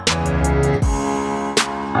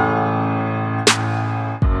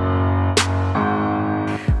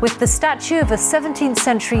with the statue of a 17th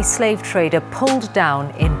century slave trader pulled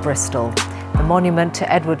down in Bristol. The monument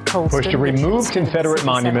to Edward Colston. Push to remove Confederate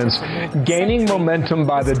monuments, gaining momentum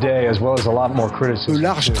by the day, as well as a lot more criticism. De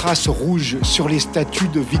larges traces rouges sur les statues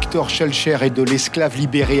de Victor Schœlcher et de l'esclave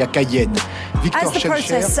libéré à Cayenne. As the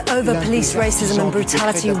protests over police racism and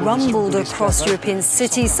brutality rumbled across European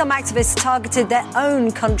cities, some activists targeted their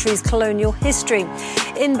own country's colonial history.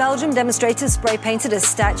 In Belgium, demonstrators spray-painted a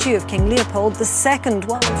statue of King Leopold II,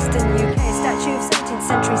 whilst in the UK, a statue of 17th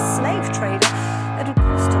century slave trader Edward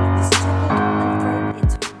Colston was toppled and thrown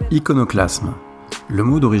into... Iconoclasme. Le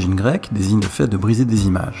mot d'origine grecque désigne le fait de briser des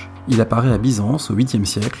images. Il apparaît à Byzance au 8e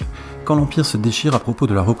siècle, quand l'Empire se déchire à propos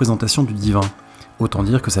de la représentation du divin. Autant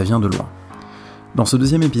dire que ça vient de loin. Dans ce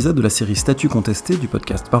deuxième épisode de la série Statues contestées du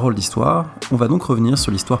podcast Paroles d'Histoire, on va donc revenir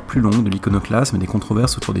sur l'histoire plus longue de l'iconoclasme et des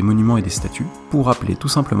controverses autour des monuments et des statues, pour rappeler tout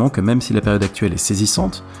simplement que même si la période actuelle est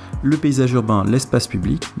saisissante, le paysage urbain, l'espace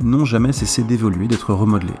public n'ont jamais cessé d'évoluer, d'être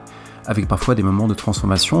remodelés, avec parfois des moments de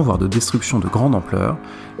transformation, voire de destruction de grande ampleur,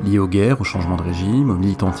 liés aux guerres, au changement de régime, au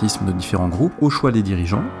militantisme de différents groupes, au choix des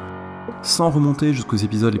dirigeants. Sans remonter jusqu'aux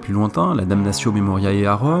épisodes les plus lointains, la Damnatio Memoriae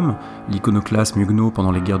à Rome, l'iconoclasme huguenot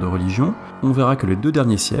pendant les guerres de religion, on verra que les 2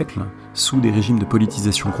 derniers siècles, sous des régimes de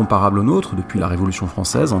politisation comparables aux nôtres, depuis la Révolution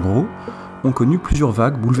française en gros, ont connu plusieurs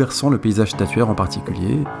vagues bouleversant le paysage statuaire en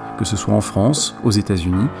particulier, que ce soit en France, aux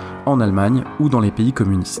États-Unis, en Allemagne ou dans les pays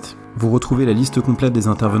communistes. Vous retrouvez la liste complète des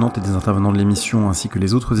intervenantes et des intervenants de l'émission ainsi que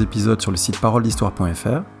les autres épisodes sur le site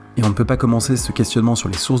paroledhistoire.fr. Et on ne peut pas commencer ce questionnement sur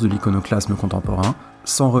les sources de l'iconoclasme contemporain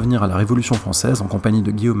sans revenir à la Révolution française en compagnie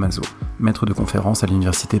de Guillaume Mazot, maître de conférence à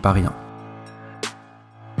l'Université Paris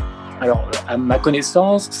 1. Alors, à ma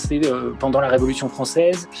connaissance, c'est pendant la Révolution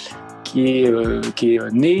française qui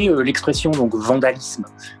est née l'expression donc vandalisme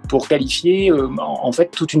pour qualifier en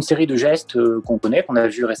fait toute une série de gestes qu'on connaît, qu'on a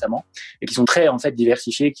vus récemment et qui sont très en fait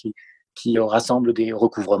diversifiés, qui rassemblent des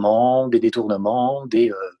recouvrements, des détournements,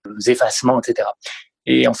 des effacements, etc.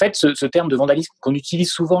 Et en fait, ce terme de vandalisme qu'on utilise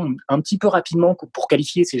souvent un petit peu rapidement pour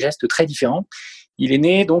qualifier ces gestes très différents, il est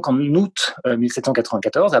né donc en août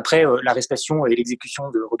 1794, après l'arrestation et l'exécution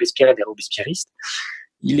de Robespierre et des robespierristes.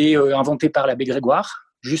 Il est inventé par l'abbé Grégoire,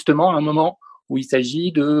 justement à un moment où il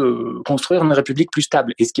s'agit de construire une république plus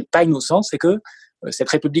stable. Et ce qui n'est pas innocent, c'est que cette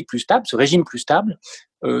république plus stable, ce régime plus stable,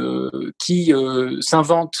 qui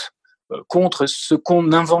s'invente contre ce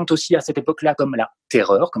qu'on invente aussi à cette époque-là comme la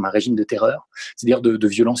terreur, comme un régime de terreur, c'est-à-dire de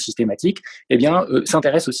violence systématique, eh bien,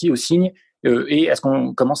 s'intéresse aussi aux signes et à ce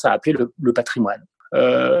qu'on commence à appeler le patrimoine.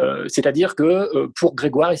 C'est-à-dire que pour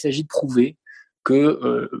Grégoire, il s'agit de prouver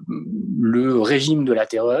que le régime de la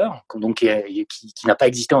terreur, donc qui n'a pas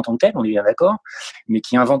existé en tant que tel, on est bien d'accord, mais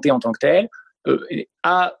qui est inventé en tant que tel,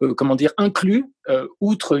 a inclus,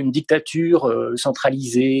 outre une dictature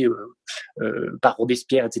centralisée par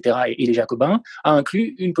Robespierre, etc., et les Jacobins, a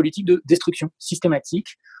inclus une politique de destruction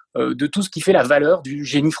systématique de tout ce qui fait la valeur du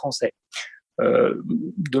génie français.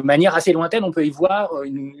 De manière assez lointaine, on peut y voir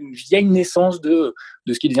une vieille naissance de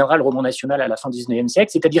ce qui deviendra le roman national à la fin du XIXe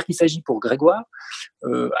siècle, c'est-à-dire qu'il s'agit pour Grégoire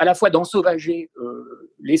à la fois d'ensauvager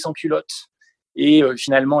les sans-culottes et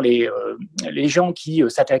finalement les gens qui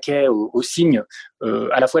s'attaquaient aux signes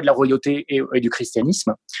à la fois de la royauté et du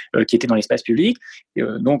christianisme qui étaient dans l'espace public.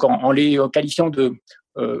 Donc en les qualifiant de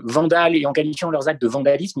vandales et en qualifiant leurs actes de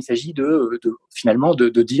vandalisme, il s'agit finalement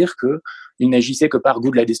de dire qu'ils n'agissaient que par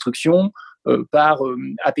goût de la destruction, par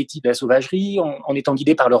appétit de la sauvagerie, en étant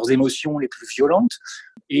guidés par leurs émotions les plus violentes,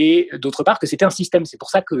 et d'autre part que c'était un système. C'est pour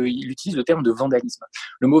ça qu'il utilise le terme de vandalisme.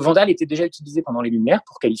 Le mot vandale était déjà utilisé pendant les Lumières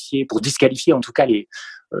pour disqualifier en tout cas les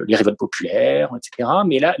révoltes populaires, etc.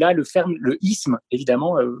 Mais là le isme,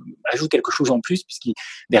 évidemment, ajoute quelque chose en plus, puisque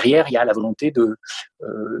derrière, il y a la volonté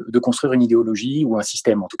de construire une idéologie ou un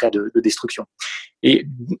système, en tout cas de destruction. Et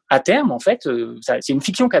à terme, en fait, c'est une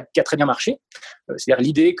fiction qui a très bien marché. C'est-à-dire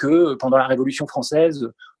l'idée que pendant la Révolution française,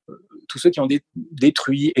 tous ceux qui ont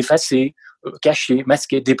détruit, effacé, caché,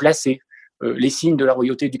 masqué, déplacé les signes de la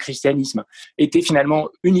royauté du christianisme étaient finalement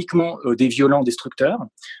uniquement des violents destructeurs,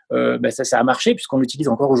 ça a marché puisqu'on l'utilise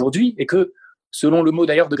encore aujourd'hui et que, selon le mot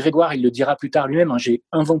d'ailleurs de Grégoire, il le dira plus tard lui-même, j'ai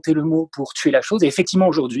inventé le mot pour tuer la chose, et effectivement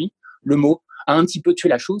aujourd'hui, le mot a un petit peu tué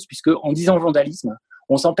la chose, puisque en disant vandalisme,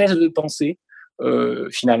 on s'empêche de penser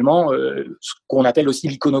finalement ce qu'on appelle aussi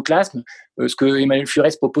l'iconoclasme, ce que Emmanuel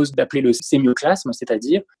Furès propose d'appeler le sémioclasme,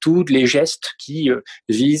 c'est-à-dire tous les gestes qui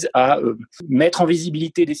visent à mettre en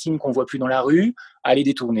visibilité des signes qu'on voit plus dans la rue, à les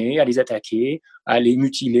détourner, à les attaquer, à les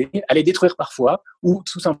mutiler, à les détruire parfois, ou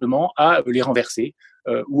tout simplement à les renverser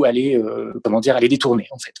ou à les détourner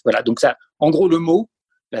en fait. Voilà, donc ça, en gros,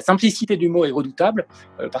 la simplicité du mot est redoutable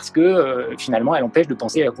parce que finalement elle empêche de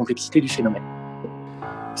penser à la complexité du phénomène.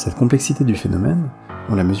 Cette complexité du phénomène,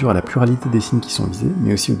 on la mesure à la pluralité des signes qui sont visés,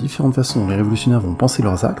 mais aussi aux différentes façons dont les révolutionnaires vont penser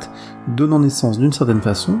leurs actes, donnant naissance d'une certaine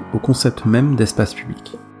façon au concept même d'espace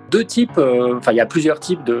public. Il y a plusieurs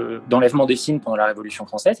types d'enlèvement des signes pendant la Révolution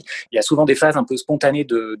française. Il y a souvent des phases un peu spontanées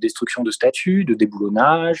de destruction de statues, de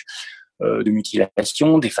déboulonnage, de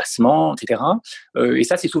mutilation, d'effacement, etc. Et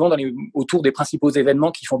ça, c'est souvent autour des principaux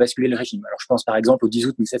événements qui font basculer le régime. Alors, je pense par exemple au 10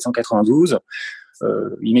 août 1792,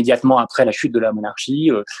 immédiatement après la chute de la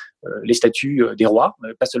monarchie, les statues des rois,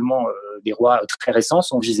 pas seulement des rois très récents,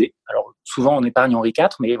 sont visées. Alors, souvent, on épargne Henri IV,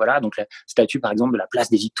 mais voilà, donc la statue, par exemple, de la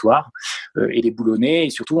place des Victoires est déboulonnée,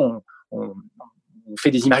 et surtout, on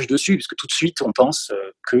fait des images dessus, parce que tout de suite, on pense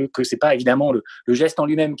que c'est pas évidemment le geste en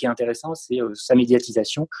lui-même qui est intéressant, c'est sa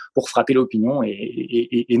médiatisation pour frapper l'opinion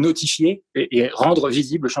et notifier et rendre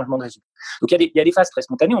visible le changement de régime. Donc il y a des phases très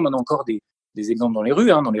spontanées, on en a encore des exemples dans les rues,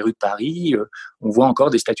 dans les rues de Paris, on voit encore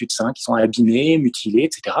des statues de saints qui sont abîmées, mutilées,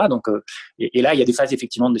 etc. Donc, et là, il y a des phases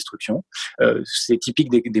effectivement de destruction. C'est typique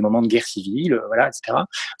des moments de guerre civile, voilà, etc.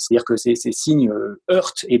 C'est-à-dire que ces signes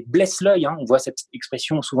heurtent et blessent l'œil. On voit cette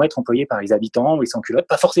expression souvent être employée par les habitants ou les sans-culottes,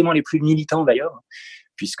 pas forcément les plus militants d'ailleurs,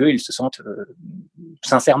 puisqu'ils se sentent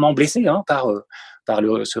sincèrement blessés par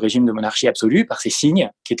ce régime de monarchie absolue, par ces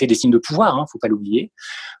signes qui étaient des signes de pouvoir, faut pas l'oublier.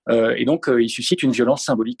 Et donc, ils suscitent une violence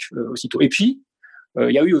symbolique aussitôt. Et puis,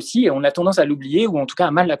 il y a eu aussi, et on a tendance à l'oublier, ou en tout cas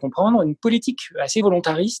à mal la comprendre, une politique assez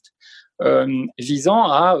volontariste visant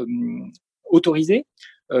à autoriser,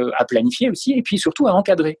 à planifier aussi, et puis surtout à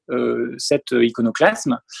encadrer cet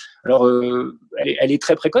iconoclasme. Alors, elle est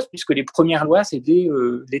très précoce, puisque les premières lois, c'est dès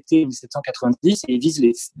l'été 1790, et visent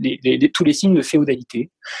tous les signes de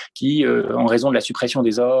féodalité, qui, en raison de la suppression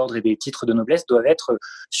des ordres et des titres de noblesse, doivent être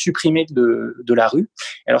supprimés de la rue.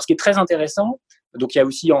 Alors, ce qui est très intéressant, donc il y a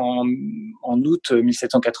aussi en août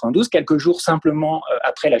 1792, quelques jours simplement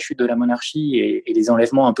après la chute de la monarchie et les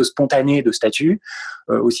enlèvements un peu spontanés de statues,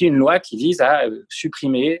 aussi une loi qui vise à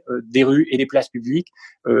supprimer des rues et des places publiques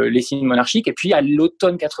les signes monarchiques. Et puis à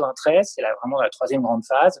l'automne 93, c'est vraiment la troisième grande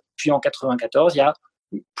phase. Puis en 94, il y a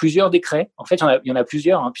plusieurs décrets. En fait, il y en a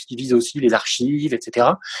plusieurs, puisqu'ils visent aussi les archives, etc.,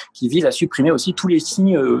 qui visent à supprimer aussi tous les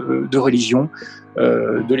signes de religion,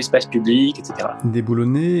 de l'espace public, etc.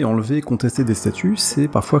 Déboulonner, enlever, contester des statues, c'est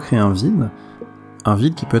parfois créer un vide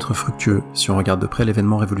qui peut être fructueux si on regarde de près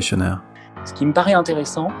l'événement révolutionnaire. Ce qui me paraît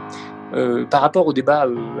intéressant par rapport au débat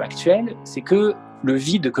actuel, c'est que le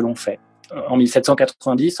vide que l'on fait en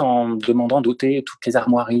 1790 en demandant d'ôter toutes les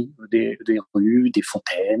armoiries des rues, des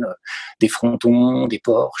fontaines, des frontons, des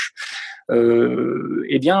porches,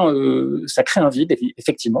 ça crée un vide,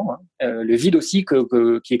 effectivement. Le vide aussi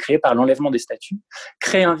qui est créé par l'enlèvement des statues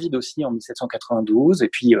crée un vide aussi en 1792, et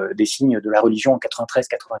puis des signes de la religion en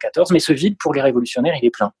 93-94, mais ce vide, pour les révolutionnaires, il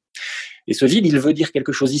est plein. Et ce vide, il veut dire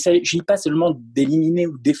quelque chose. Il ne s'agit pas seulement d'éliminer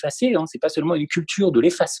ou d'effacer, c'est pas seulement une culture de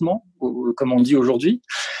l'effacement, comme on dit aujourd'hui,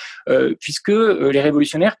 puisque les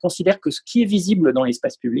révolutionnaires considèrent que ce qui est visible dans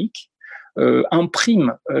l'espace public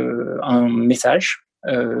imprime un message,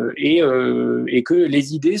 et que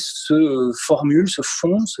les idées se formulent, se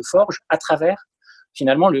font, se forgent à travers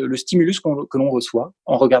finalement le stimulus que l'on reçoit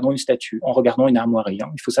en regardant une statue, en regardant une armoirie.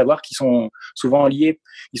 Il faut savoir qu'ils sont souvent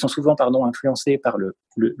influencés par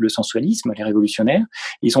le sensualisme, les révolutionnaires.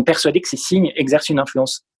 Ils sont persuadés que ces signes exercent une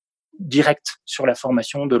influence directe sur la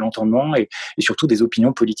formation de l'entendement et surtout des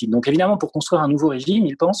opinions politiques. Donc évidemment, pour construire un nouveau régime,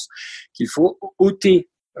 ils pensent qu'il faut ôter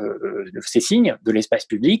ces signes de l'espace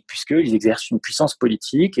public, puisqu'ils exercent une puissance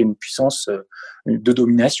politique et une puissance de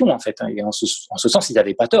domination, en fait. Et en ce sens, ils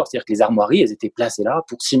n'avaient pas tort. C'est-à-dire que les armoiries, elles étaient placées là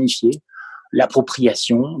pour signifier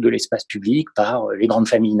l'appropriation de l'espace public par les grandes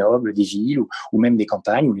familles nobles des villes ou même des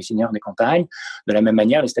campagnes, ou les seigneurs des campagnes. De la même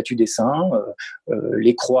manière, les statues des saints,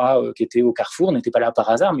 les croix qui étaient au carrefour n'étaient pas là par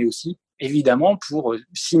hasard, mais aussi évidemment pour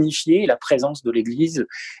signifier la présence de l'Église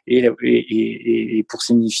et pour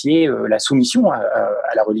signifier la soumission à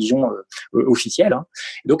la religion officielle.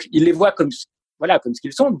 Donc, ils les voient comme ce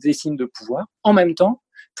qu'ils sont, des signes de pouvoir. En même temps,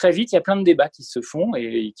 très vite, il y a plein de débats qui se font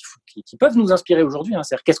et qui peuvent nous inspirer aujourd'hui.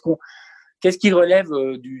 C'est-à-dire, qu'est-ce qui relève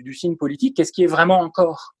du signe politique? Qu'est-ce qui est vraiment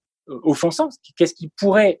encore offensant? Qu'est-ce qui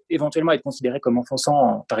pourrait éventuellement être considéré comme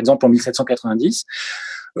offensant, par exemple en 1790,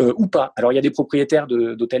 ou pas? Alors, il y a des propriétaires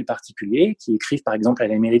d'hôtels particuliers qui écrivent, par exemple, à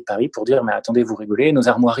la mairie de Paris pour dire « Mais attendez, vous rigolez, nos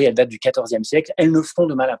armoiries, elles datent du XIVe siècle, elles ne feront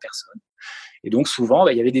de mal à personne. » Et donc, souvent,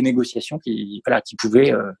 il y avait des négociations qui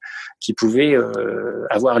pouvaient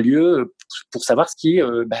avoir lieu pour savoir ce qui,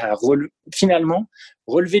 finalement,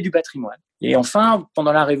 relevait du patrimoine. Et enfin,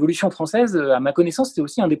 pendant la Révolution française, à ma connaissance, c'est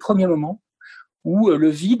aussi un des premiers moments où le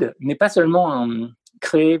vide n'est pas seulement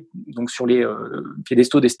créer donc sur les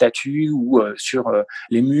piédestaux des statues ou sur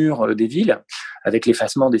les murs des villes, avec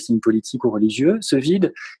l'effacement des signes politiques ou religieux, ce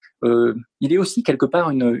vide, il est aussi quelque part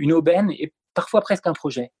une aubaine et parfois presque un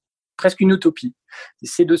projet, presque une utopie.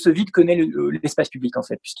 C'est de ce vide que naît l'espace public, en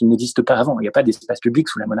fait, puisqu'il n'existe pas avant. Il n'y a pas d'espace public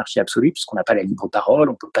sous la monarchie absolue, puisqu'on n'a pas la libre parole,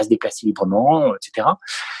 on ne peut pas se déplacer librement, etc.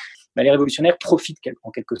 Les révolutionnaires profitent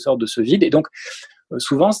en quelque sorte de ce vide. Et donc,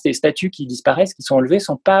 souvent, ces statues qui disparaissent, qui sont enlevées, ne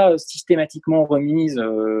sont pas systématiquement remises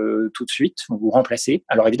tout de suite ou remplacées.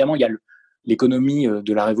 Alors évidemment, il y a l'économie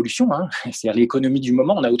de la Révolution, c'est-à-dire l'économie du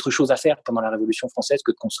moment. On a autre chose à faire pendant la Révolution française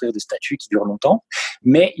que de construire des statues qui durent longtemps.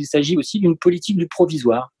 Mais il s'agit aussi d'une politique du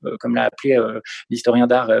provisoire, comme l'a appelé l'historien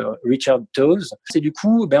d'art Richard Towes. C'est du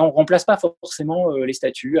coup, on ne remplace pas forcément les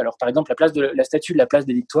statues. Alors par exemple, la statue de la place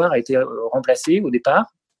des Victoires a été remplacée au départ,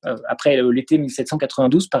 après l'été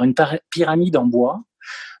 1792, par une pyramide en bois,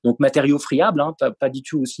 donc matériau friable, pas du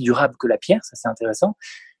tout aussi durable que la pierre, ça c'est intéressant.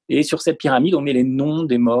 Et sur cette pyramide, on met les noms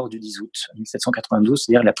des morts du 10 août 1792,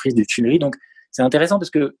 c'est-à-dire la prise des Tuileries. Donc c'est intéressant parce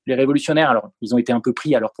que les révolutionnaires, alors ils ont été un peu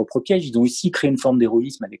pris à leur propre piège, ils ont aussi créé une forme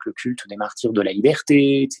d'héroïsme avec le culte des martyrs de la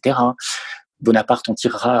liberté, etc. Bonaparte en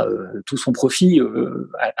tirera tout son profit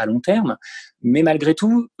à long terme, mais malgré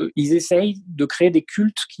tout, ils essayent de créer des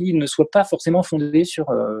cultes qui ne soient pas forcément fondés sur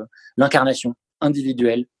l'incarnation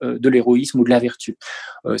individuelle de l'héroïsme ou de la vertu.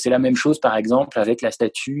 C'est la même chose, par exemple, avec la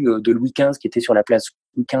statue de Louis XV qui était sur la place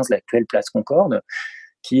Louis XV, l'actuelle place Concorde,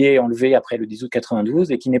 qui est enlevée après le 10 août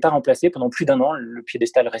 92 et qui n'est pas remplacée pendant plus d'1 an. Le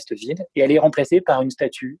piédestal reste vide et elle est remplacée par une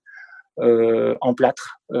statue en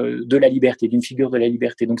plâtre de la liberté, d'une figure de la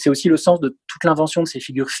liberté. Donc c'est aussi le sens de toute l'invention de ces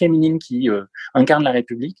figures féminines qui incarnent la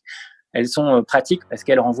République. Elles sont pratiques parce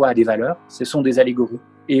qu'elles renvoient à des valeurs, ce sont des allégories.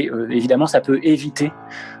 Et évidemment, ça peut éviter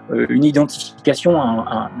une identification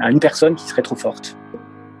à une personne qui serait trop forte.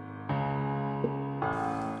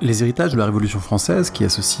 Les héritages de la Révolution française, qui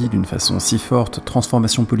associent d'une façon si forte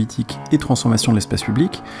transformation politique et transformation de l'espace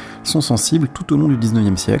public, sont sensibles tout au long du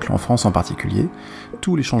XIXe siècle, en France en particulier.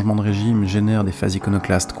 Tous les changements de régime génèrent des phases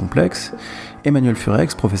iconoclastes complexes. Emmanuel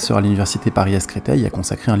Furex, professeur à l'université Paris-Est-Créteil, a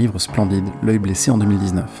consacré un livre splendide, L'œil blessé, en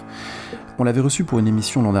 2019. On l'avait reçu pour une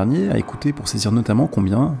émission l'an dernier, à écouter pour saisir notamment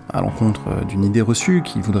combien, à l'encontre d'une idée reçue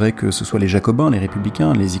qui voudrait que ce soit les jacobins, les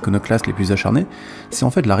républicains, les iconoclastes les plus acharnés, c'est en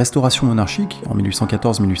fait la restauration monarchique, en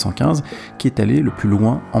 1814-1815, qui est allée le plus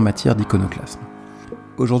loin en matière d'iconoclasme.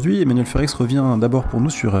 Aujourd'hui, Emmanuel Furex revient d'abord pour nous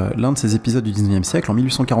sur l'un de ces épisodes du XIXe siècle, en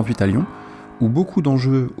 1848 à Lyon, où beaucoup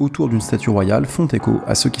d'enjeux autour d'une statue royale font écho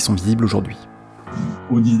à ceux qui sont visibles aujourd'hui.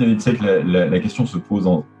 Au XIXe siècle, la question se pose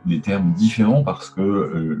en des termes différents parce que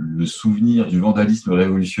le souvenir du vandalisme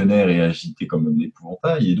révolutionnaire est agité comme un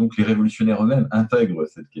épouvantail et donc les révolutionnaires eux-mêmes intègrent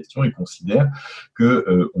cette question et considèrent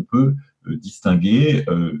qu'on peut distinguer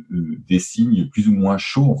des signes plus ou moins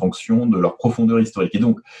chauds en fonction de leur profondeur historique. Et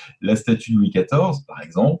donc, la statue de Louis XIV, par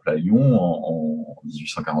exemple, à Lyon en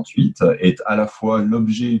 1848, est à la fois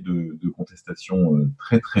l'objet de contestations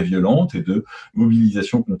très très violentes et de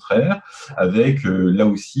mobilisations contraires, avec là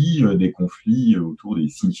aussi des conflits autour des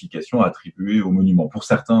significations attribuées au monument. Pour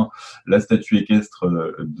certains, la statue équestre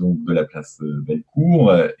donc de la place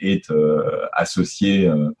Bellecour est associée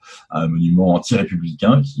à un monument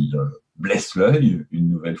anti-républicain qui blesse l'œil une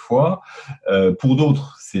nouvelle fois. Pour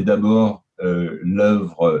d'autres, c'est d'abord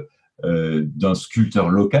l'œuvre d'un sculpteur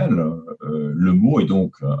local. Le mot est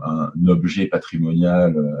donc un objet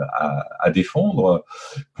patrimonial à défendre.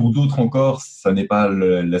 Pour d'autres encore, ça n'est pas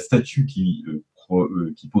la statue qui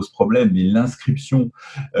pose problème, mais l'inscription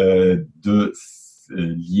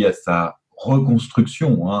liée à sa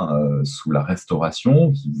reconstruction sous la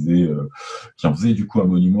Restauration, qui en faisait du coup un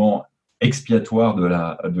monument expiatoire de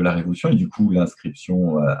la Révolution, et du coup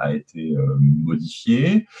l'inscription a été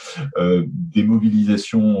modifiée. Des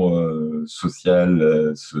mobilisations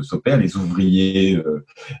sociales s'opèrent. Les ouvriers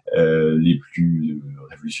les plus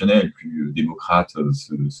révolutionnaires, les plus démocrates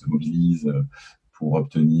se mobilisent pour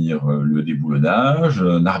obtenir le déboulonnage.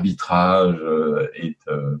 Un arbitrage est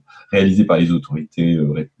réalisé par les autorités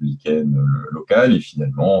républicaines locales et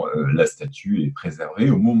finalement la statue est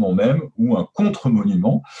préservée au moment même où un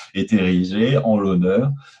contre-monument est érigé en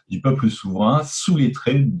l'honneur du peuple souverain sous les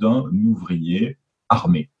traits d'un ouvrier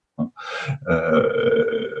armé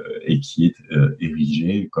et qui est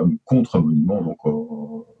érigé comme contre-monument donc,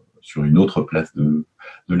 sur une autre place de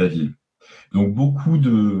la ville. Donc beaucoup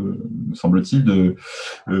me semble-t-il, de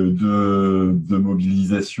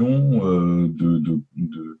mobilisation, de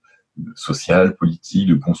sociale, politique,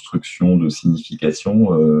 de construction, de signification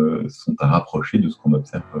sont à rapprocher de ce qu'on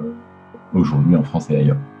observe aujourd'hui en France et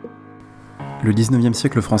ailleurs. Le 19e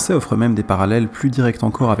siècle français offre même des parallèles plus directs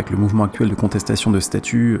encore avec le mouvement actuel de contestation de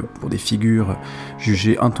statuts pour des figures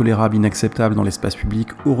jugées intolérables, inacceptables dans l'espace public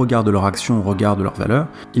au regard de leur action, au regard de leurs valeurs.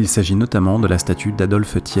 Il s'agit notamment de la statue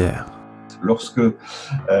d'Adolphe Thiers. Lorsque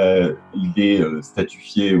il est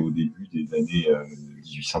statuifié au début des années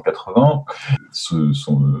 1880,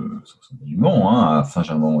 son monument à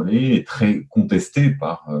Saint-Germain-en-Laye est très contesté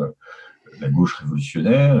par la gauche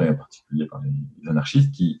révolutionnaire, et en particulier par les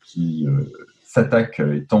anarchistes qui s'attaquent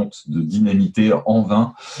et tentent de dynamiter en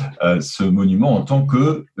vain ce monument en tant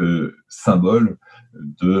que symbole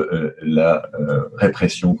de la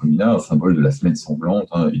répression communale, un symbole de la semaine sanglante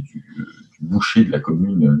et du boucher de la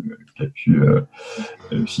commune qui a pu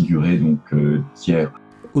figurer donc Thiers.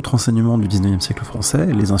 Autre enseignement du 19e siècle français,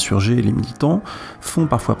 les insurgés et les militants font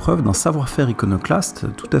parfois preuve d'un savoir-faire iconoclaste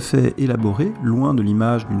tout à fait élaboré, loin de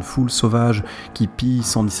l'image d'une foule sauvage qui pille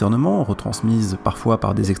sans discernement, retransmise parfois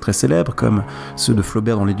par des extraits célèbres comme ceux de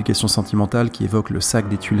Flaubert dans l'Éducation sentimentale qui évoque le sac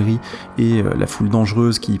des Tuileries et la foule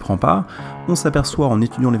dangereuse qui y prend part. On s'aperçoit en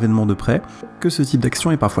étudiant l'événement de près que ce type d'action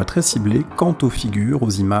est parfois très ciblé quant aux figures,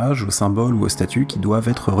 aux images, aux symboles ou aux statues qui doivent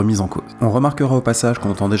être remises en cause. On remarquera au passage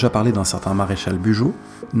qu'on entend déjà parler d'un certain maréchal Bugeaud,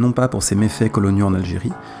 non pas pour ses méfaits coloniaux en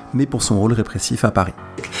Algérie, mais pour son rôle répressif à Paris.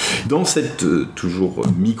 Dans cette toujours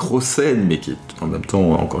micro-scène, mais qui est en même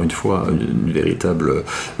temps, encore une fois, une véritable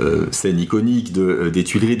scène iconique des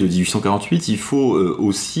Tuileries de 1848, il faut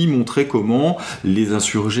aussi montrer comment les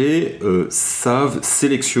insurgés savent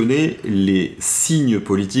sélectionner les signes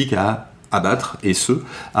politiques à abattre et ceux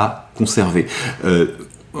à conserver.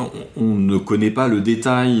 On ne connaît pas le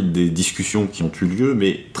détail des discussions qui ont eu lieu,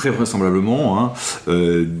 mais très vraisemblablement,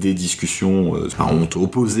 des discussions ont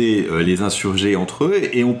opposé les insurgés entre eux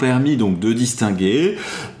et ont permis donc de distinguer,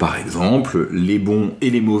 par exemple, les bons et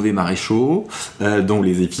les mauvais maréchaux, dont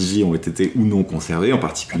les effigies ont été ou non conservées, en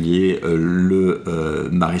particulier le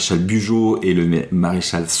maréchal Bugeaud et le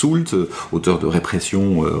maréchal Soult, auteurs de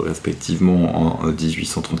répression respectivement en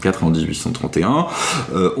 1834 et en 1831,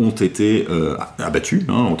 ont été abattus,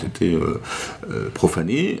 ont été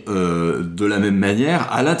profanés. De la même manière,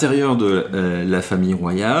 à l'intérieur de la famille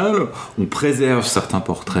royale, on préserve certains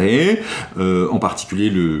portraits, en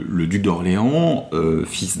particulier le duc d'Orléans,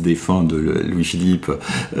 fils défunt de Louis-Philippe,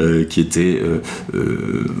 qui était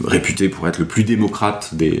réputé pour être le plus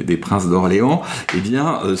démocrate des princes d'Orléans. Eh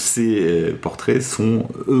bien, ces portraits sont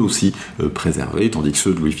eux aussi préservés, tandis que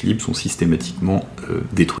ceux de Louis-Philippe sont systématiquement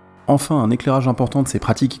détruits. Enfin, un éclairage important de ces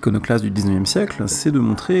pratiques iconoclastes du XIXe siècle, c'est de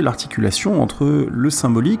montrer l'articulation entre le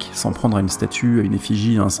symbolique, s'en prendre à une statue, à une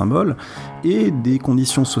effigie, à un symbole, et des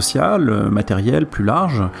conditions sociales, matérielles, plus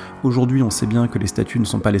larges. Aujourd'hui, on sait bien que les statues ne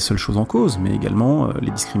sont pas les seules choses en cause, mais également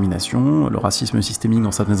les discriminations, le racisme systémique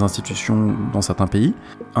dans certaines institutions ou dans certains pays.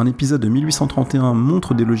 Un épisode de 1831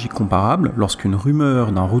 montre des logiques comparables lorsqu'une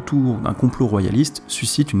rumeur d'un retour d'un complot royaliste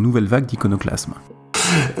suscite une nouvelle vague d'iconoclasme.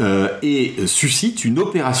 Et suscite une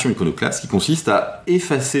opération iconoclaste qui consiste à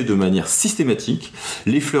effacer de manière systématique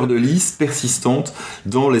les fleurs de lys persistantes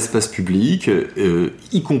dans l'espace public,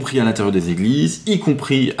 y compris à l'intérieur des églises, y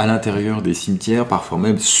compris à l'intérieur des cimetières, parfois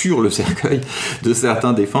même sur le cercueil de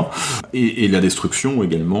certains défunts, et la destruction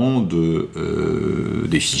également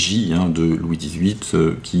d'effigies de Louis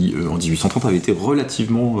XVIII qui, en 1830, avait été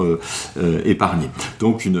relativement épargnées.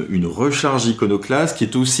 Donc une recharge iconoclaste qui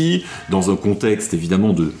est aussi, dans un contexte évidemment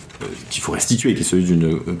qu'il faut restituer, qui est celui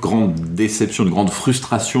d'une grande déception, d'une grande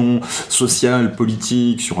frustration sociale,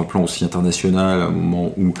 politique, sur un plan aussi international, à un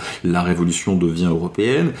moment où la révolution devient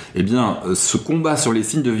européenne, eh bien, ce combat sur les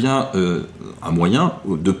signes devient un moyen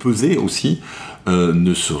de peser aussi,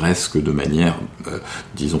 ne serait-ce que de manière,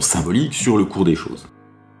 disons, symbolique, sur le cours des choses.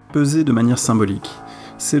 Peser de manière symbolique.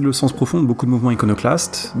 C'est le sens profond de beaucoup de mouvements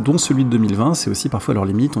iconoclastes, dont celui de 2020, c'est aussi parfois leur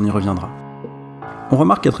limite, on y reviendra. On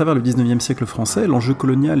remarque qu'à travers le 19e siècle français, l'enjeu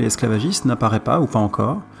colonial et esclavagiste n'apparaît pas, ou pas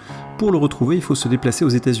encore. Pour le retrouver, il faut se déplacer aux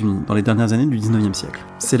États-Unis, dans les dernières années du 19e siècle.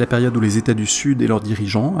 C'est la période où les États du Sud et leurs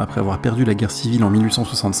dirigeants, après avoir perdu la guerre civile en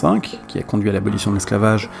 1865, qui a conduit à l'abolition de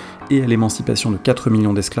l'esclavage et à l'émancipation de 4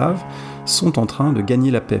 millions d'esclaves, sont en train de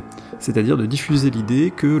gagner la paix. C'est-à-dire de diffuser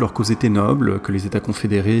l'idée que leur cause était noble, que les États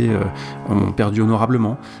confédérés ont perdu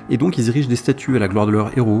honorablement, et donc ils érigent des statues à la gloire de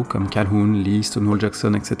leurs héros, comme Calhoun, Lee, Stonewall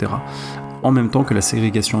Jackson, etc., en même temps que la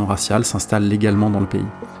ségrégation raciale s'installe légalement dans le pays.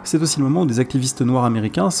 C'est aussi le moment où des activistes noirs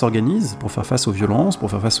américains s'organisent pour faire face aux violences, pour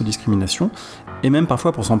faire face aux discriminations, et même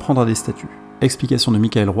parfois pour s'en prendre à des statues. Explication de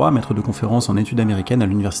Michael Roy, maître de conférence en études américaines à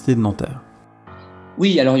l'université de Nanterre.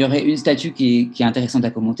 Oui, alors il y aurait une statue qui est intéressante à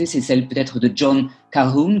commenter, c'est celle peut-être de John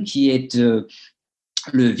Calhoun, qui est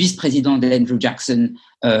le vice-président d'Andrew Jackson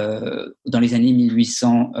dans les années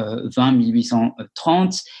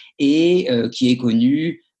 1820-1830 et qui est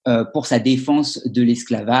connu pour sa défense de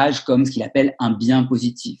l'esclavage comme ce qu'il appelle un bien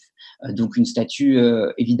positif. Donc une statue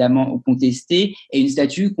évidemment contestée, et une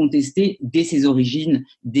statue contestée dès ses origines,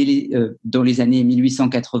 dans les années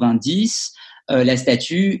 1890. La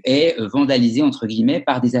statue est vandalisée, entre guillemets,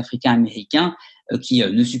 par des Africains américains qui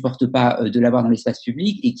ne supportent pas de l'avoir dans l'espace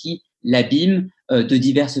public et qui l'abîment de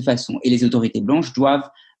diverses façons. Et les autorités blanches doivent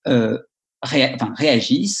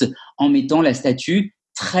réagissent en mettant la statue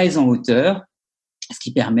très en hauteur, ce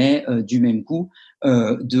qui permet du même coup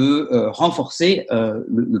de renforcer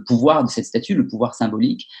le pouvoir de cette statue, le pouvoir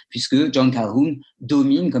symbolique, puisque John Calhoun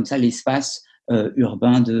domine comme ça l'espace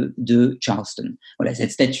urbain de Charleston. Voilà,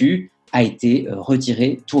 cette statue a été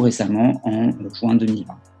retirée tout récemment en juin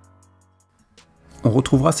 2020. On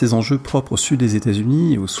retrouvera ces enjeux propres au sud des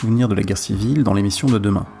États-Unis et au souvenir de la guerre civile dans l'émission de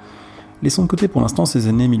demain. Laissons de côté pour l'instant ces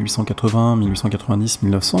années 1880, 1890,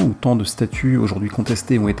 1900 où tant de statues aujourd'hui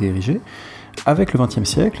contestées ont été érigées. Avec le XXe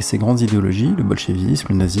siècle et ses grandes idéologies, le bolchevisme,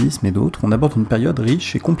 le nazisme et d'autres, on aborde une période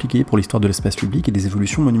riche et compliquée pour l'histoire de l'espace public et des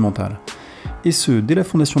évolutions monumentales. Et ce, dès la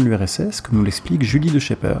fondation de l'URSS, comme nous l'explique Julie De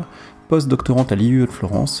Schepper, post-doctorante à l'IUE de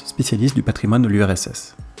Florence, spécialiste du patrimoine de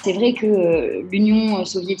l'URSS. C'est vrai que l'Union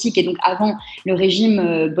soviétique, et donc avant le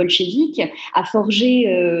régime bolchevique, a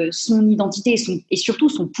forgé son identité et surtout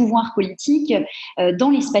son pouvoir politique dans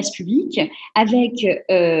l'espace public avec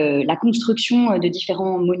la construction de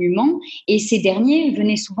différents monuments, et ces derniers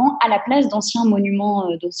venaient souvent à la place d'anciens monuments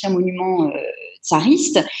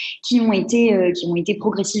tsaristes qui ont été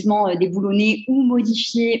progressivement déboulonnés ou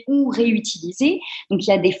modifiés ou réutilisés. Donc il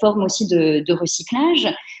y a des formes aussi de recyclage,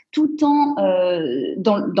 tout en,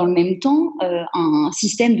 dans le même temps, un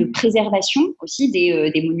système de préservation aussi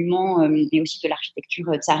des monuments, mais aussi de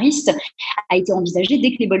l'architecture tsariste, a été envisagé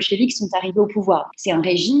dès que les bolcheviks sont arrivés au pouvoir. C'est un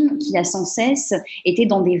régime qui a sans cesse été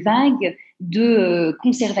dans des vagues de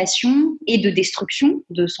conservation et de destruction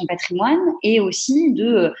de son patrimoine, et aussi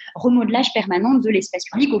de remodelage permanent de l'espace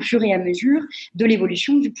public au fur et à mesure de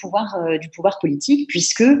l'évolution du pouvoir politique,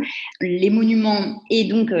 puisque les monuments et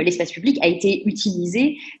donc l'espace public a été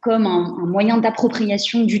utilisé comme un moyen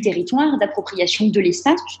d'appropriation du territoire, d'appropriation de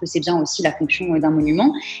l'espace, puisque c'est bien aussi la fonction d'un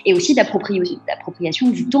monument, et aussi d'appropriation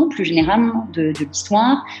du temps plus généralement de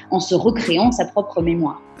l'histoire, en se recréant sa propre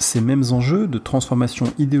mémoire. Ces mêmes enjeux de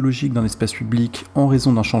transformation idéologique d'un espace public en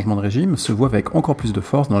raison d'un changement de régime se voient avec encore plus de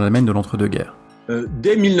force dans l'Allemagne de l'entre-deux-guerres.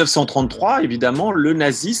 Dès 1933, évidemment, le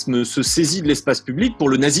nazisme se saisit de l'espace public pour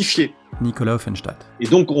le nazifier. Nicolas Offenstadt. Et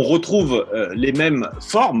donc on retrouve les mêmes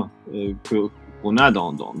formes qu'on a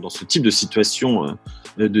dans ce type de situation,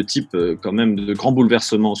 de type quand même de grands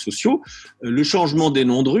bouleversements sociaux. Le changement des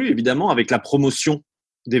noms de rue, évidemment, avec la promotion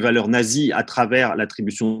des valeurs nazies à travers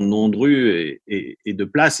l'attribution de noms de rue et de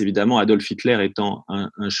places, évidemment, Adolf Hitler étant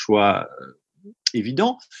un choix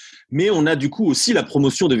évident. Mais on a du coup aussi la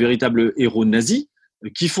promotion de véritables héros nazis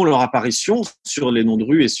qui font leur apparition sur les noms de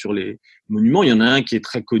rue et sur les monuments. Il y en a un qui est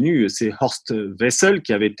très connu, c'est Horst Wessel,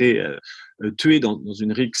 qui avait été tué dans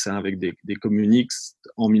une rixe avec des communistes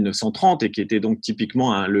en 1930 et qui était donc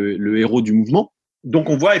typiquement le héros du mouvement.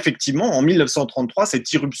 Donc on voit effectivement en 1933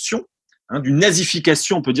 cette irruption d'une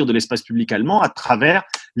nazification, on peut dire, de l'espace public allemand à travers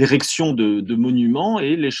l'érection de monuments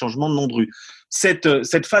et les changements de nom de rue. Cette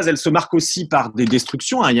phase, elle se marque aussi par des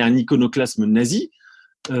destructions. Il y a un iconoclasme nazi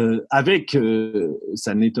avec,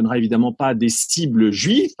 ça n'étonnera évidemment pas, des cibles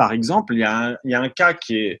juives, par exemple. Il y a un cas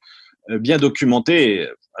qui est bien documenté,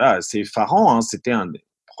 voilà, c'est effarant. C'était un des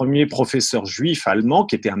premiers professeurs juifs allemands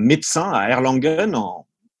qui était un médecin à Erlangen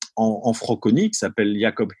en Franconie, qui s'appelle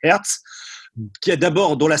Jakob Herz,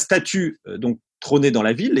 dont la statue donc trônait dans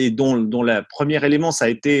la ville et dont le premier élément ça a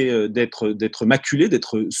été d'être maculé,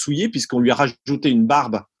 d'être souillé, puisqu'on lui a rajouté une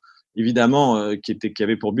barbe, évidemment, qui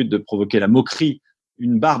avait pour but de provoquer la moquerie,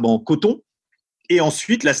 une barbe en coton. Et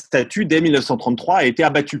ensuite, la statue, dès 1933, a été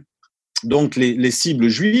abattue. Donc, les cibles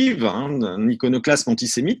juives, un iconoclasme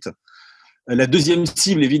antisémite. La deuxième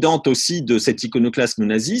cible évidente aussi de cet iconoclasme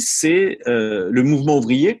nazi, c'est le mouvement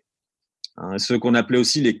ouvrier, ceux qu'on appelait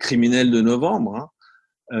aussi les criminels de novembre,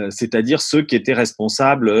 c'est-à-dire ceux qui étaient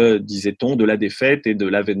responsables, disait-on, de la défaite et de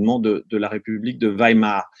l'avènement de la République de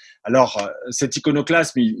Weimar. Alors, cet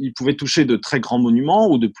iconoclasme, il pouvait toucher de très grands monuments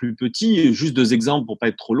ou de plus petits. Juste 2 exemples pour pas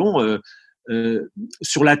être trop long.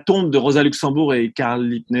 Sur la tombe de Rosa Luxembourg et Karl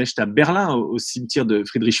Liebknecht à Berlin, au cimetière de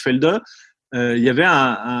Friedrichsfelde, il y avait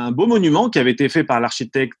un beau monument qui avait été fait par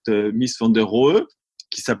l'architecte Mies van der Rohe,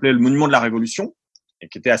 qui s'appelait le Monument de la Révolution, et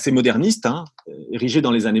qui était assez moderniste, érigé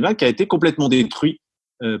dans les années 20, qui a été complètement détruit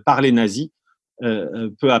par les nazis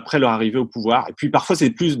peu après leur arrivée au pouvoir. Et puis parfois, c'est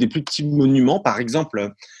des plus petits monuments. Par exemple,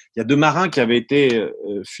 il y a 2 marins qui avaient été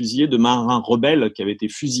fusillés, 2 marins rebelles qui avaient été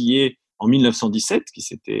fusillés en 1917, qui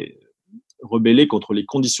s'étaient rebellés contre les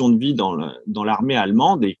conditions de vie dans l'armée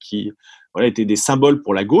allemande et qui étaient des symboles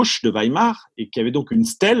pour la gauche de Weimar et qui avaient donc une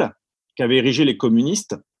stèle qu'avaient érigée les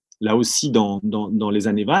communistes. Là aussi, dans les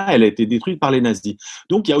années 20, elle a été détruite par les nazis.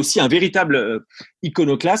 Donc, il y a aussi un véritable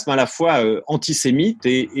iconoclasme à la fois antisémite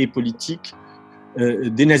et politique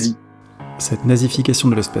des nazis. Cette nazification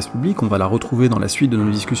de l'espace public, on va la retrouver dans la suite de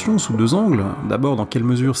nos discussions sous 2 angles. D'abord, dans quelle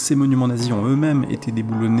mesure ces monuments nazis ont eux-mêmes été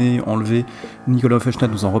déboulonnés, enlevés. Nicolas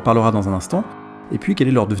Offenstadt nous en reparlera dans un instant. Et puis, quel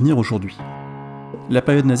est leur devenir aujourd'hui ? La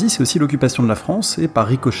période nazie, c'est aussi l'occupation de la France et, par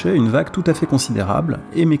ricochet, une vague tout à fait considérable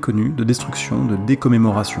et méconnue de destruction, de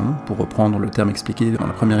décommémoration, pour reprendre le terme expliqué dans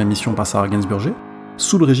la première émission par Sarah Gainsburger,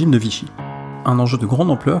 sous le régime de Vichy. Un enjeu de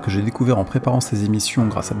grande ampleur que j'ai découvert en préparant ces émissions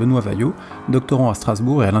grâce à Benoît Vaillot, doctorant à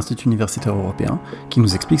Strasbourg et à l'Institut universitaire européen, qui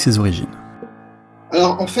nous explique ses origines.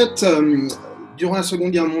 Alors en fait, durant la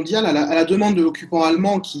Seconde Guerre mondiale, à la demande de l'occupant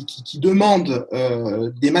allemand qui demande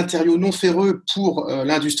des matériaux non ferreux pour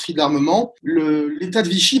l'industrie de l'armement, l'État de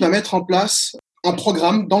Vichy va mettre en place un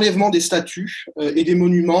programme d'enlèvement des statues et des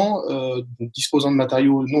monuments disposant de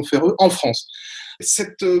matériaux non ferreux en France.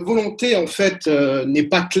 Cette volonté, en fait, n'est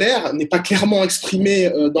pas clairement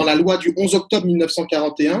exprimée dans la loi du 11 octobre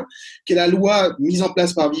 1941, qui est la loi mise en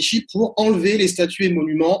place par Vichy pour enlever les statues et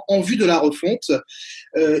monuments en vue de la refonte,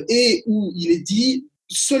 et où il est dit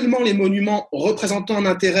seulement les monuments représentant un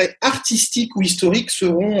intérêt artistique ou historique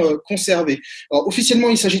seront conservés. Alors, officiellement,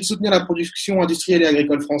 il s'agit de soutenir la production industrielle et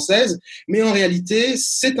agricole française, mais en réalité,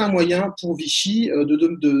 c'est un moyen pour Vichy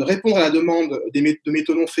de répondre à la demande de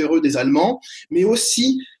métaux non ferreux des Allemands, mais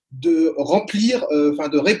aussi de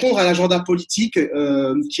répondre à l'agenda politique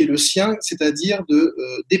qui est le sien, c'est-à-dire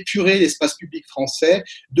d'épurer l'espace public français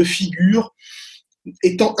de figures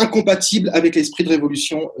étant incompatibles avec l'esprit de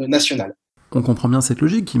révolution nationale. On comprend bien cette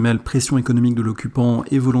logique qui mêle pression économique de l'occupant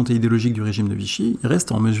et volonté idéologique du régime de Vichy, il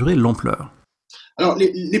reste à en mesurer l'ampleur. Alors,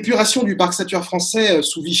 l'épuration du parc statuaire français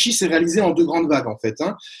sous Vichy s'est réalisée en 2 grandes vagues, en fait.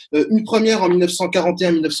 Une première en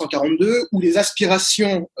 1941-1942, où les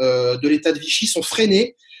aspirations de l'État de Vichy sont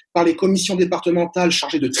freinées par les commissions départementales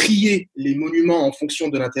chargées de trier les monuments en fonction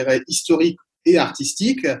de l'intérêt historique et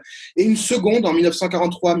artistique, et une seconde en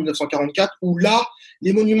 1943-1944, où là,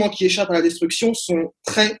 les monuments qui échappent à la destruction sont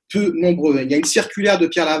très peu nombreux. Il y a une circulaire de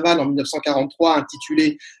Pierre Laval en 1943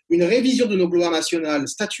 intitulée « Une révision de nos gloires nationales,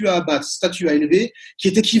 statut à abattre, statut à élever », qui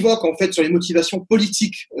est équivoque en fait sur les motivations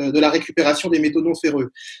politiques de la récupération des métaux non ferreux.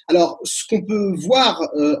 Alors, ce qu'on peut voir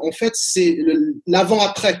en fait, c'est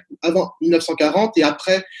l'avant-après, avant 1940 et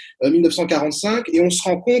après 1945, et on se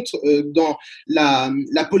rend compte dans la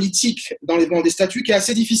politique d'enlèvement des statues qui est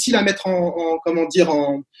assez difficile à mettre en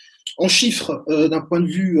chiffres d'un point de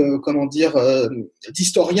vue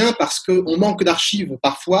d'historien, parce qu'on manque d'archives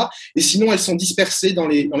parfois, et sinon elles sont dispersées dans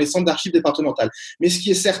les centres d'archives départementales. Mais ce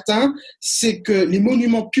qui est certain, c'est que les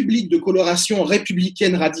monuments publics de coloration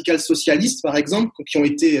républicaine radicale socialiste, par exemple, qui ont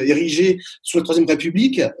été érigés sous la Troisième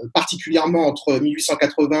République, particulièrement entre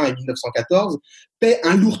 1880 et 1914, paient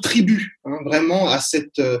un lourd tribut, vraiment, à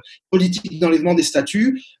cette politique d'enlèvement des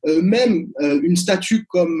statues. Même une statue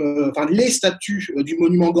les statues du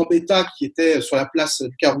monument Gambetta, qui était sur la place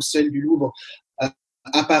du Carrousel du Louvre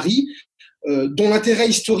à Paris, dont l'intérêt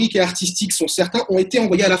historique et artistique sont certains, ont été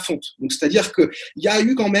envoyés à la fonte. Donc, c'est-à-dire qu'il y a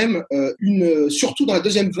eu quand même surtout dans la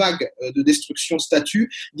deuxième vague de destruction de statues,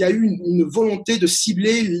 il y a eu une volonté de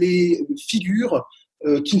cibler les figures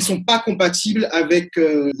qui ne sont pas compatibles avec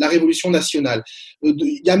la révolution nationale.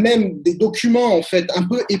 Il y a même des documents en fait un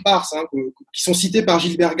peu épars qui sont cités par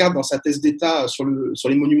Gilles Bergard dans sa thèse d'État sur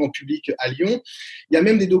les monuments publics à Lyon. Il y a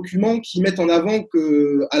même des documents qui mettent en avant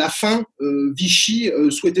que à la fin Vichy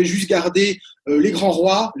souhaitait juste garder les grands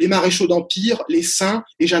rois, les maréchaux d'empire, les saints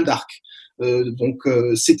et Jeanne d'Arc. Donc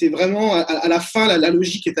c'était vraiment à la fin la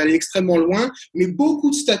logique est allée extrêmement loin, mais beaucoup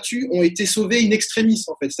de statues ont été sauvées in extremis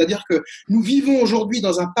en fait. C'est-à-dire que nous vivons aujourd'hui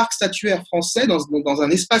dans un parc statuaire français, dans un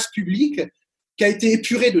espace public qui a été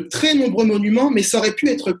épuré de très nombreux monuments, mais ça aurait pu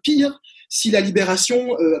être pire si la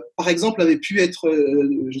libération, par exemple, avait pu être,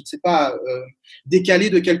 décalée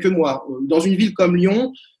de quelques mois. Dans une ville comme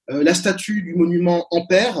Lyon, la statue du monument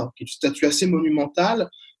Ampère, qui est une statue assez monumentale,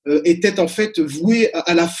 était en fait vouée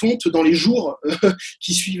à la fonte dans les jours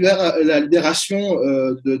qui suivaient la libération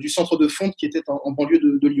du centre de fonte qui était en banlieue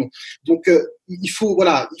de Lyon. Donc il faut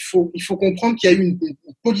comprendre qu'il y a eu une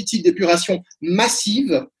politique d'épuration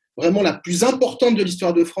massive vraiment la plus importante de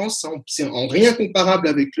l'histoire de France. C'est en rien comparable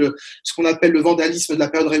avec ce qu'on appelle le vandalisme de la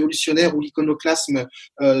période révolutionnaire ou l'iconoclasme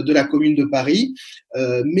de la Commune de Paris.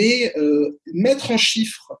 Mais mettre en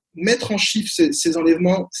chiffres ces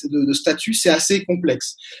enlèvements de statues, c'est assez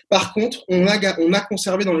complexe. Par contre, on a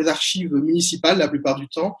conservé dans les archives municipales, la plupart du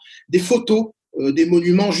temps, des photos des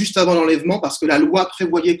monuments juste avant l'enlèvement, parce que la loi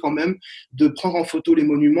prévoyait quand même de prendre en photo les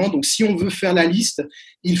monuments. Donc, si on veut faire la liste,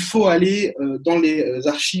 il faut aller dans les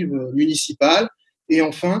archives municipales. Et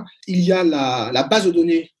enfin, il y a la base de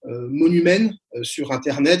données Monumène sur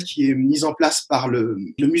Internet qui est mise en place par le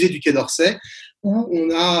musée du Quai d'Orsay, où on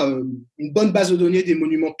a une bonne base de données des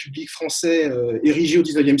monuments publics français érigés au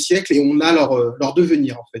XIXe siècle, et on a leur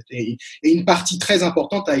devenir, en fait. Et une partie très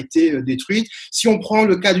importante a été détruite. Si on prend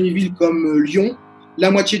le cas d'une ville comme Lyon, la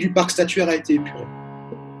moitié du parc statuaire a été épurée.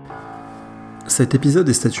 Cet épisode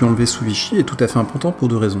des statues enlevées sous Vichy est tout à fait important pour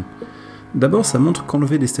deux raisons. D'abord, ça montre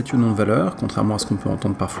qu'enlever des statues non de valeur, contrairement à ce qu'on peut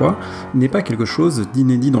entendre parfois, n'est pas quelque chose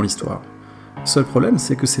d'inédit dans l'histoire. Seul problème,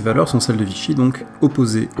 c'est que ces valeurs sont celles de Vichy, donc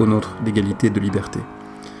opposées aux nôtres d'égalité et de liberté.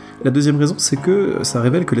 La deuxième raison, c'est que ça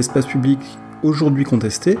révèle que l'espace public, aujourd'hui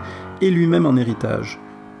contesté, est lui-même un héritage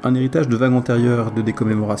de vagues antérieures de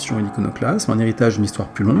décommémoration et d'iconoclasme, un héritage d'une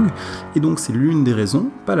histoire plus longue, et donc c'est l'une des raisons,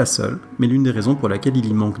 pas la seule, mais l'une des raisons pour laquelle il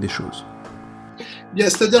y manque des choses. Bien,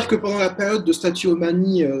 c'est-à-dire que pendant la période de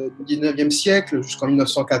statuomanie du XIXe siècle jusqu'en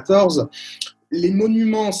 1914, les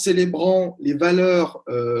monuments célébrant les valeurs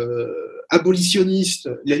abolitionnistes,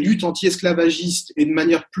 les luttes anti-esclavagistes et de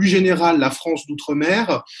manière plus générale la France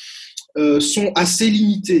d'outre-mer sont assez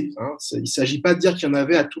limités. Il ne s'agit pas de dire qu'il y en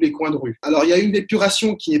avait à tous les coins de rue. Alors, il y a une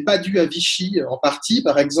épuration qui n'est pas due à Vichy en partie.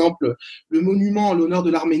 Par exemple, le monument en l'honneur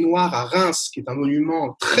de l'armée noire à Reims, qui est un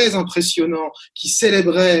monument très impressionnant, qui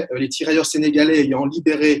célébrait les tirailleurs sénégalais ayant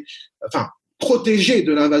protégé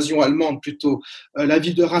de l'invasion allemande plutôt la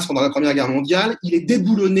ville de Reims pendant la Première Guerre mondiale. Il est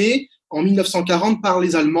déboulonné en 1940 par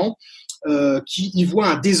les Allemands, qui y voit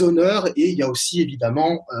un déshonneur, et il y a aussi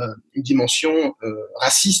évidemment une dimension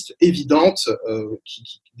raciste évidente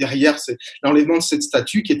derrière l'enlèvement de cette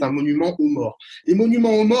statue qui est un monument aux morts. Les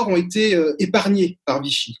monuments aux morts ont été épargnés par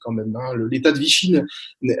Vichy quand même. L'État de Vichy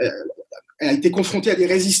a été confronté à des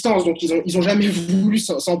résistances, donc ils ont jamais voulu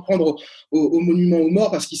s'en prendre aux monuments aux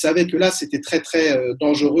morts parce qu'ils savaient que là c'était très très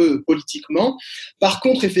dangereux politiquement. Par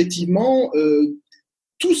contre, effectivement,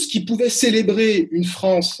 tout ce qui pouvait célébrer une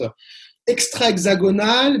France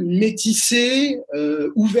extra-hexagonale, métissée,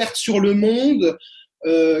 ouverte sur le monde,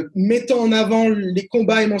 mettant en avant les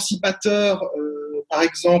combats émancipateurs, par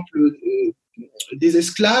exemple des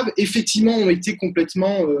esclaves, effectivement ont été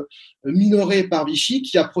complètement minorés par Vichy,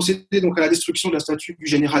 qui a procédé donc à la destruction de la statue du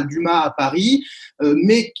général Dumas à Paris,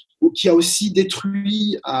 mais qui a aussi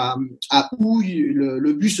détruit à Houille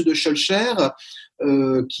le buste de Schœlcher,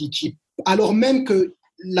 alors même que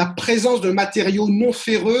la présence de matériaux non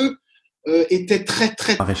ferreux était très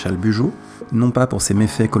très... Maréchal Bugeaud, non pas pour ses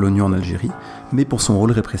méfaits coloniaux en Algérie, mais pour son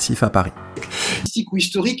rôle répressif à Paris. Ou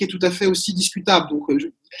historique est tout à fait aussi discutable, donc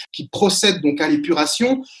qui procède donc à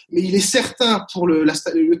l'épuration, mais il est certain pour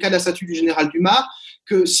le cas de la statue du général Dumas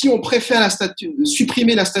que si on préfère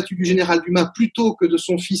supprimer la statue du général Dumas plutôt que de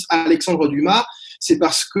son fils Alexandre Dumas, c'est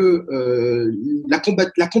parce que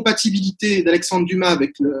la compatibilité d'Alexandre Dumas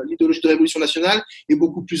avec l'idéologie de la Révolution nationale est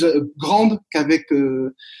beaucoup plus grande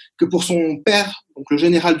que pour son père, donc le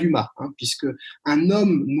général Dumas, puisque un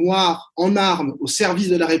homme noir en armes au service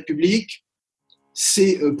de la République,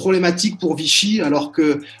 c'est problématique pour Vichy, alors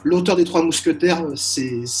que l'auteur des Trois Mousquetaires,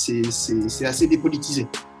 c'est assez dépolitisé.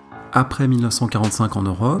 Après 1945 en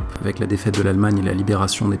Europe, avec la défaite de l'Allemagne et la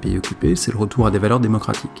libération des pays occupés, c'est le retour à des valeurs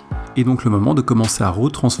démocratiques. Et donc le moment de commencer à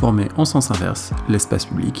retransformer en sens inverse l'espace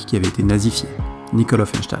public qui avait été nazifié. Nicolas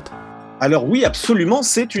Offenstadt. Alors oui, absolument,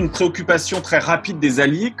 c'est une préoccupation très rapide des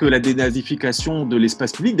Alliés que la dénazification de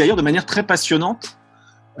l'espace public, d'ailleurs de manière très passionnante.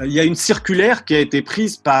 Il y a une circulaire qui a été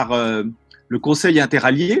prise par le Conseil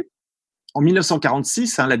interallié en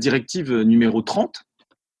 1946, la directive numéro 30,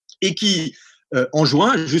 et qui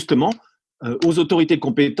enjoint justement aux autorités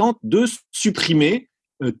compétentes de supprimer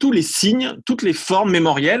tous les signes, toutes les formes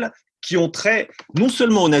mémorielles qui ont trait non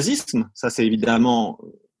seulement au nazisme, ça c'est évidemment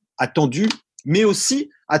attendu, mais aussi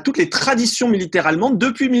à toutes les traditions militaires allemandes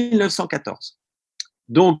depuis 1914.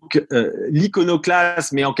 Donc,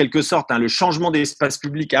 l'iconoclasme et en quelque sorte le changement d'espace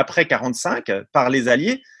public après 1945 par les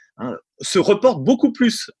Alliés se reporte beaucoup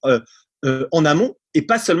plus en amont et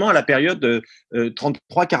pas seulement à la période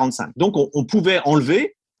 33-45. Donc, on pouvait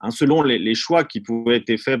enlever, selon les choix qui pouvaient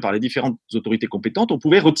être faits par les différentes autorités compétentes, on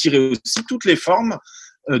pouvait retirer aussi toutes les formes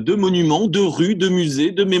de monuments, de rues, de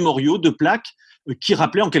musées, de mémoriaux, de plaques qui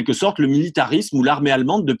rappelait en quelque sorte le militarisme ou l'armée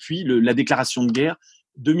allemande depuis la déclaration de guerre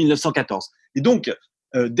de 1914. Et donc,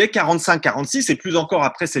 dès 45-46, et plus encore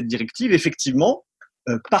après cette directive, effectivement,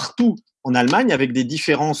 partout en Allemagne, avec des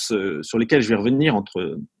différences sur lesquelles je vais revenir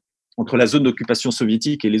entre la zone d'occupation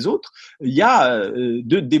soviétique et les autres, il y a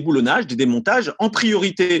de déboulonnage, des démontages, en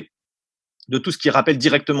priorité de tout ce qui rappelle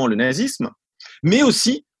directement le nazisme, mais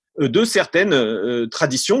aussi de certaines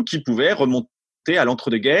traditions qui pouvaient remonter à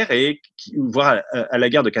l'entre-deux-guerres et voire à la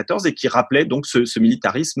guerre de 14 et qui rappelaient donc ce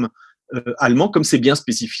militarisme allemand, comme c'est bien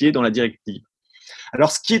spécifié dans la directive.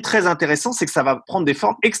 Alors, ce qui est très intéressant, c'est que ça va prendre des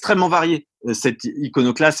formes extrêmement variées. Cet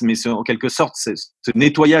iconoclasme, mais en quelque sorte, ce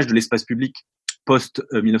nettoyage de l'espace public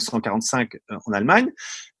post-1945 en Allemagne.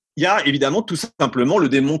 Il y a évidemment tout simplement le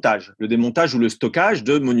démontage ou le stockage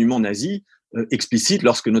de monuments nazis explicites,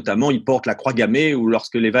 lorsque notamment ils portent la croix gammée ou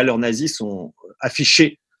lorsque les valeurs nazies sont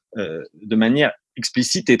affichées de manière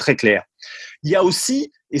explicite et très claire. Il y a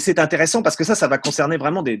aussi, et c'est intéressant parce que ça va concerner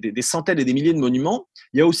vraiment des centaines et des milliers de monuments,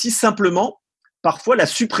 il y a aussi simplement parfois la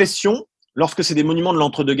suppression, lorsque c'est des monuments de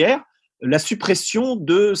l'entre-deux-guerres, la suppression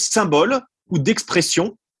de symboles ou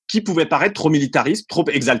d'expressions qui pouvaient paraître trop militaristes, trop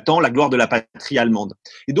exaltant la gloire de la patrie allemande.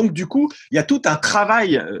 Et donc, du coup, il y a tout un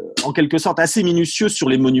travail, en quelque sorte, assez minutieux sur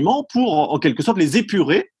les monuments pour, en quelque sorte, les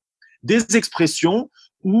épurer des expressions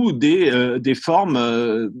ou des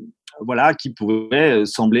formes qui pouvaient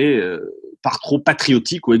sembler par trop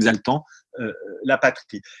patriotiques ou exaltant la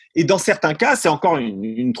patrie. Et dans certains cas, c'est encore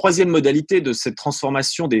une troisième modalité de cette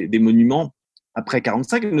transformation des monuments après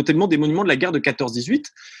 1945, notamment des monuments de la guerre de 14-18.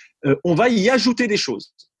 On va y ajouter des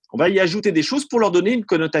choses. On va y ajouter des choses pour leur donner une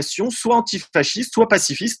connotation soit antifasciste, soit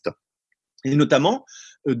pacifiste. Et notamment,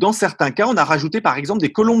 dans certains cas, on a rajouté par exemple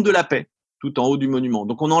des colombes de la paix tout en haut du monument.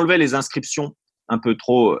 Donc on enlevait les inscriptions un peu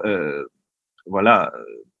trop,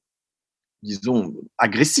 disons,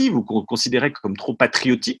 agressives ou qu'on considérait comme trop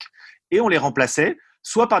patriotiques, et on les remplaçait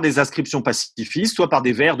soit par des inscriptions pacifistes, soit par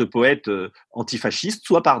des vers de poètes antifascistes,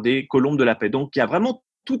 soit par des colombes de la paix. Donc il y a vraiment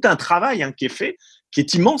tout un travail qui est fait, qui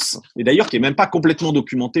est immense, et d'ailleurs qui n'est même pas complètement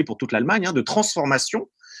documenté pour toute l'Allemagne, de transformation.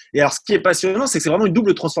 Et alors ce qui est passionnant, c'est que c'est vraiment une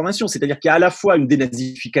double transformation, c'est-à-dire qu'il y a à la fois une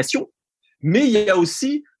dénazification, mais il y a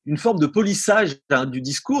aussi une forme de polissage du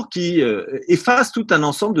discours qui efface tout un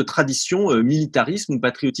ensemble de traditions militarisme ou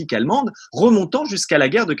patriotiques allemandes, remontant jusqu'à la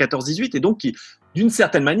guerre de 14-18, et donc qui, d'une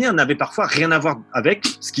certaine manière, n'avaient parfois rien à voir avec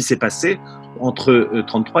ce qui s'est passé entre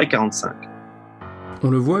 33 et 45. On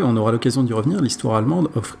le voit et on aura l'occasion d'y revenir, l'histoire allemande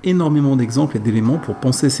offre énormément d'exemples et d'éléments pour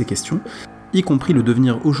penser ces questions, y compris le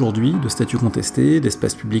devenir aujourd'hui de statuts contestés,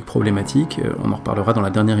 d'espaces publics problématiques, on en reparlera dans la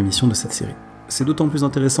dernière émission de cette série. C'est d'autant plus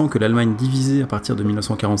intéressant que l'Allemagne divisée à partir de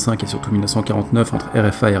 1945 et surtout 1949 entre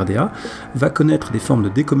RFA et RDA va connaître des formes de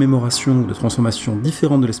décommémoration ou de transformation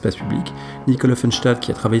différentes de l'espace public. Nicole Offenstadt, qui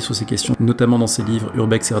a travaillé sur ces questions, notamment dans ses livres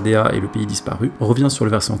Urbex RDA et Le pays disparu, revient sur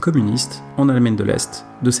le versant communiste, en Allemagne de l'Est,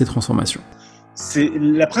 de ces transformations. C'est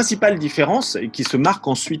la principale différence, et qui se marque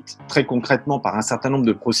ensuite très concrètement par un certain nombre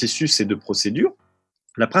de processus et de procédures.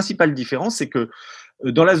 La principale différence, c'est que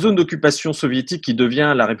dans la zone d'occupation soviétique qui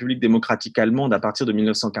devient la République démocratique allemande à partir de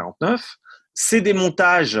 1949, ces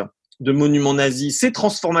démontages de monuments nazis, ces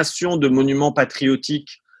transformations de monuments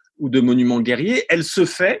patriotiques ou de monuments guerriers, elles se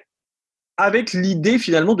font avec l'idée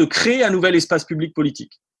finalement de créer un nouvel espace public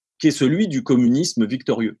politique, qui est celui du communisme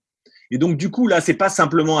victorieux. Et donc, du coup, là, c'est pas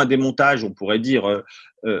simplement un démontage, on pourrait dire,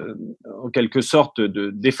 en quelque sorte,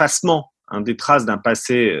 d'effacement des traces d'un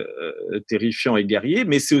passé terrifiant et guerrier,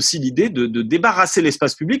 mais c'est aussi l'idée de débarrasser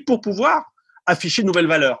l'espace public pour pouvoir afficher de nouvelles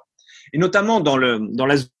valeurs. Et notamment dans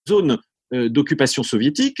la zone d'occupation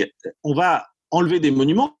soviétique, on va enlever des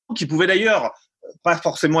monuments qui pouvaient d'ailleurs pas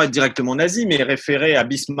forcément être directement nazis, mais référer à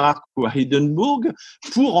Bismarck ou à Hindenburg,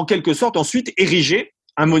 pour en quelque sorte ensuite ériger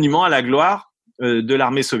un monument à la gloire de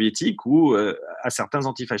l'armée soviétique ou à certains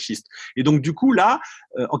antifascistes. Et donc, du coup, là,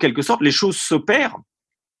 en quelque sorte, les choses s'opèrent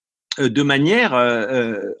de manière,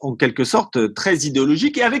 en quelque sorte, très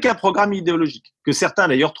idéologique et avec un programme idéologique que certains,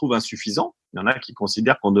 d'ailleurs, trouvent insuffisant. Il y en a qui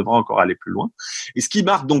considèrent qu'on devrait encore aller plus loin. Et ce qui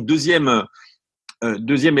marque, donc, deuxième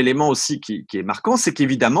élément aussi qui est marquant, c'est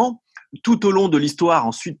qu'évidemment, tout au long de l'histoire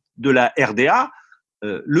ensuite de la RDA,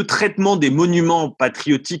 le traitement des monuments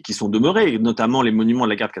patriotiques qui sont demeurés, notamment les monuments de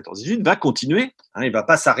la guerre de 14-18, va continuer. Il ne va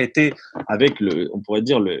pas s'arrêter avec, on pourrait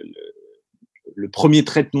dire, le premier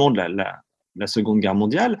traitement de la Seconde Guerre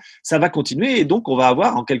mondiale. Ça va continuer et donc on va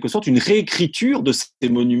avoir en quelque sorte une réécriture de ces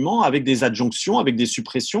monuments avec des adjonctions, avec des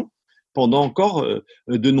suppressions pendant encore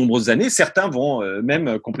de nombreuses années. Certains vont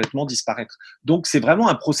même complètement disparaître. Donc c'est vraiment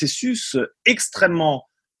un processus extrêmement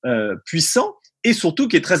puissant, et surtout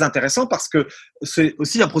qui est très intéressant parce que c'est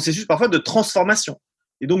aussi un processus parfois de transformation.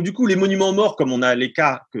 Et donc, du coup, les monuments morts, comme on a les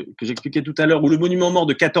cas que j'expliquais tout à l'heure, ou le monument mort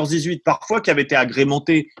de 14-18, parfois, qui avait été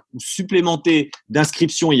agrémenté ou supplémenté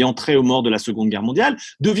d'inscriptions ayant trait aux morts de la Seconde Guerre mondiale,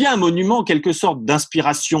 devient un monument, en quelque sorte,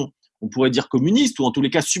 d'inspiration, on pourrait dire communiste, ou en tous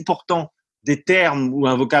les cas supportant des termes ou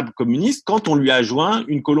un vocable communiste, quand on lui a joint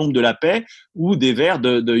une colombe de la paix ou des vers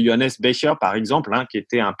de Johannes Becher, par exemple, qui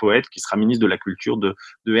était un poète qui sera ministre de la Culture de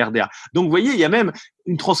RDA. Donc, vous voyez, il y a même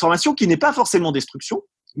une transformation qui n'est pas forcément destruction,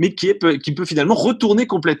 mais qui peut finalement retourner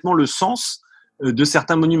complètement le sens de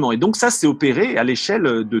certains monuments. Et donc ça, c'est opéré à l'échelle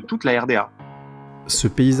de toute la RDA. Ce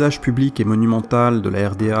paysage public et monumental de la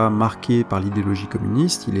RDA marqué par l'idéologie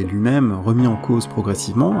communiste, il est lui-même remis en cause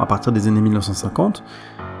progressivement à partir des années 1950.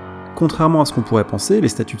 Contrairement à ce qu'on pourrait penser, les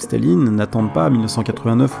statues de Staline n'attendent pas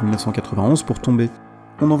 1989 ou 1991 pour tomber.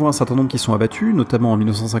 On en voit un certain nombre qui sont abattus, notamment en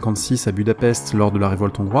 1956 à Budapest lors de la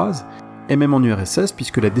révolte hongroise, et même en URSS,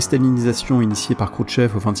 puisque la déstalinisation initiée par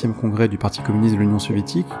Khrouchtchev au 20e congrès du Parti communiste de l'Union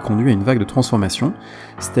soviétique conduit à une vague de transformation.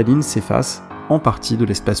 Staline s'efface en partie de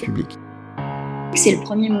l'espace public. C'est le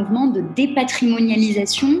premier mouvement de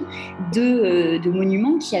dépatrimonialisation de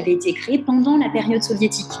monuments qui avait été créé pendant la période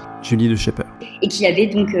soviétique. Julie de Schepper. Et qui avait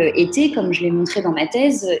donc été, comme je l'ai montré dans ma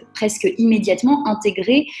thèse, presque immédiatement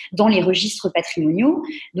intégré dans les registres patrimoniaux.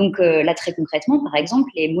 Donc là, très concrètement, par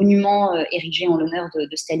exemple, les monuments érigés en l'honneur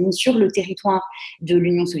de Staline sur le territoire de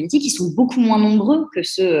l'Union soviétique, qui sont beaucoup moins nombreux que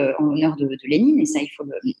ceux en l'honneur de Lénine, et ça il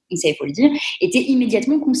faut le dire, étaient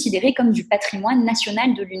immédiatement considérés comme du patrimoine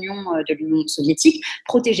national de l'Union soviétique,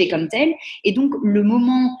 protégés comme tels. Et donc le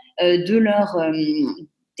moment de leur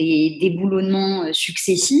des déboulonnements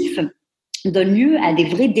successifs donne lieu à des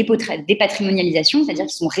vraies dépatrimonialisations, c'est-à-dire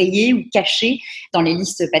qu'ils sont rayés ou cachés dans les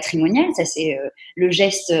listes patrimoniales. Ça, c'est le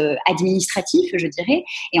geste administratif, je dirais.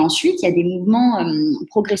 Et ensuite, il y a des mouvements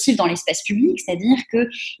progressifs dans l'espace public, c'est-à-dire qu'il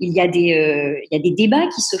y a des débats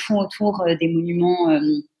qui se font autour des monuments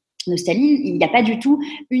de Staline. Il n'y a pas du tout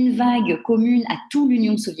une vague commune à toute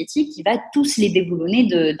l'Union soviétique qui va tous les déboulonner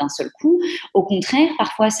d'un seul coup. Au contraire,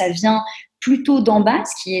 parfois, ça vient plutôt d'en bas,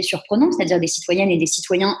 ce qui est surprenant, c'est-à-dire des citoyennes et des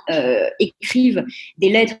citoyens écrivent des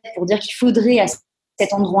lettres pour dire qu'il faudrait à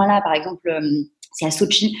cet endroit-là, par exemple, c'est à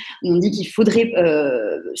Sochi, où on dit qu'il faudrait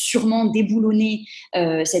sûrement déboulonner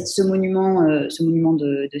ce monument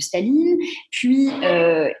de Staline. Puis,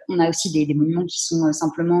 on a aussi des monuments qui sont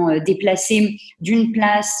simplement déplacés d'une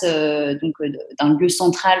place, donc d'un lieu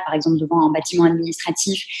central, par exemple devant un bâtiment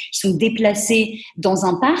administratif, qui sont déplacés dans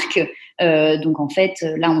un parc. Donc en fait,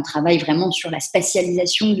 là, on travaille vraiment sur la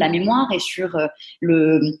spatialisation de la mémoire et sur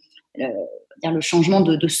le changement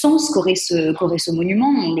de sens qu'aurait ce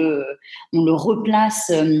monument. On le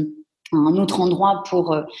replace à un autre endroit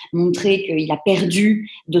pour montrer qu'il a perdu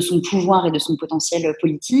de son pouvoir et de son potentiel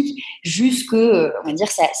politique, jusque, on va dire,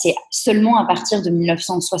 c'est seulement à partir de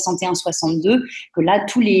 1961-62 que là,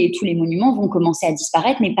 tous les monuments vont commencer à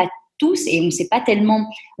disparaître, mais pas tous, et on ne sait pas tellement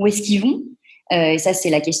où est-ce qu'ils vont. Et ça, c'est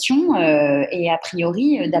la question. Et a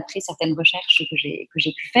priori, d'après certaines recherches que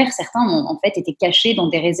j'ai pu faire, certains ont en fait été cachés dans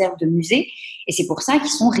des réserves de musées. Et c'est pour ça qu'ils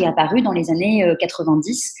sont réapparus dans les années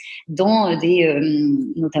 90,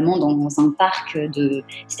 notamment dans un parc de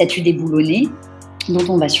statues déboulonnées,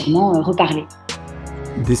 dont on va sûrement reparler.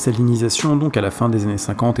 Désalinisation donc à la fin des années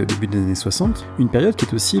 50 et au début des années 60, une période qui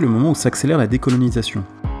est aussi le moment où s'accélère la décolonisation.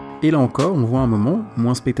 Et là encore, on voit un moment,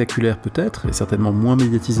 moins spectaculaire peut-être, et certainement moins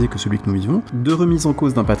médiatisé que celui que nous vivons, de remise en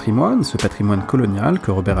cause d'un patrimoine, ce patrimoine colonial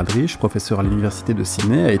que Robert Aldrich, professeur à l'université de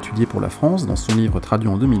Sydney, a étudié pour la France dans son livre traduit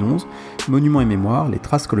en 2011, Monuments et mémoires, les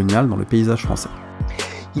traces coloniales dans le paysage français.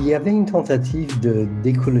 Il y avait une tentative de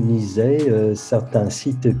décoloniser certains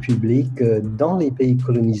sites publics dans les pays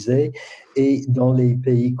colonisés et dans les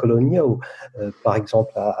pays coloniaux. Par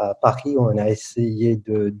exemple, à Paris, on a essayé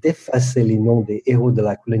d'effacer les noms des héros de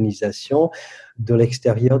la colonisation de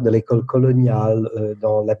l'extérieur de l'école coloniale,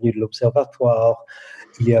 dans l'avenue de l'Observatoire.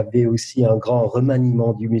 Il y avait aussi un grand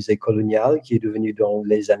remaniement du musée colonial qui est devenu dans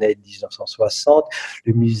les années 1960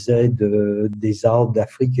 le musée des arts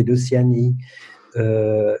d'Afrique et d'Océanie.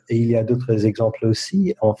 Et il y a d'autres exemples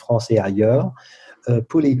aussi en France et ailleurs.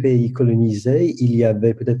 Pour les pays colonisés, il y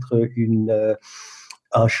avait peut-être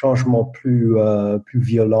un changement plus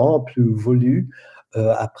violent, plus volu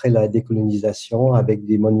après la décolonisation, avec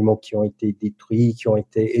des monuments qui ont été détruits, qui ont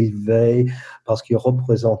été élevés parce qu'ils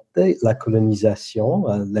représentaient la colonisation,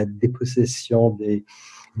 la dépossession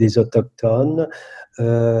des autochtones.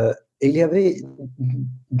 Et il y avait,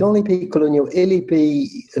 dans les pays coloniaux et les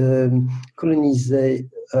pays colonisés,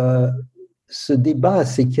 ce débat,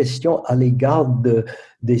 ces questions à l'égard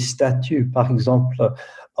des statuts. Par exemple,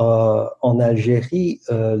 en Algérie,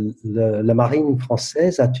 la marine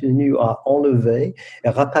française a tenu à enlever et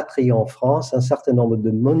rapatrier en France un certain nombre de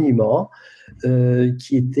monuments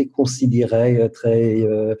qui étaient considérés très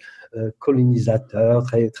colonisateurs,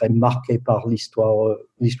 très marqués par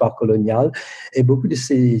l'histoire coloniale. Et beaucoup de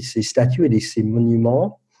ces statues et de ces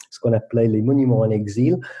monuments, ce qu'on appelait les monuments en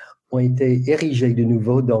exil, ont été érigés de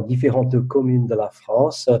nouveau dans différentes communes de la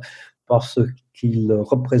France parce qu'ils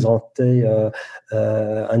représentaient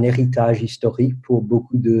un héritage historique pour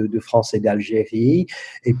beaucoup de Français d'Algérie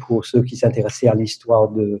et pour ceux qui s'intéressaient à l'histoire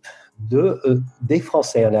des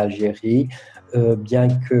Français en Algérie, bien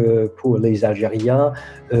que pour les Algériens,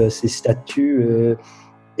 ces statues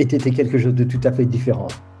étaient quelque chose de tout à fait différent.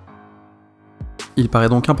 Il paraît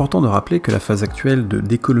donc important de rappeler que la phase actuelle de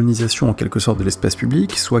décolonisation en quelque sorte de l'espace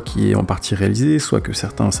public, soit qui est en partie réalisée, soit que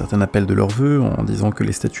certains appellent de leur vœu en disant que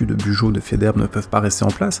les statues de Bugeaud, de Faidherbe ne peuvent pas rester en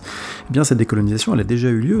place, eh bien cette décolonisation elle a déjà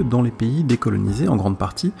eu lieu dans les pays décolonisés en grande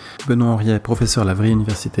partie. Benoît Henriet, professeur à la Vrije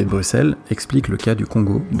Université de Bruxelles, explique le cas du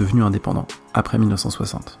Congo, devenu indépendant, après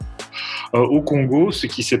 1960. Au Congo, ce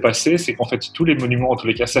qui s'est passé, c'est qu'en fait, tous les monuments, en tous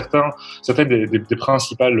les cas, certaines des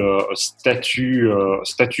principales statues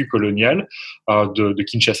coloniales de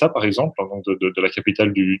Kinshasa, par exemple, donc de la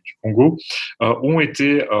capitale du Congo, ont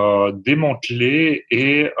été démantelées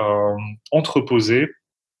et entreposées,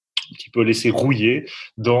 un petit peu laissé rouiller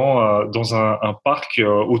dans un parc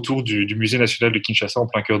autour du musée national de Kinshasa en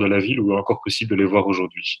plein cœur de la ville où il est encore possible de les voir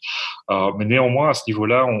aujourd'hui. Mais néanmoins, à ce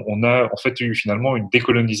niveau-là, on a en fait eu finalement une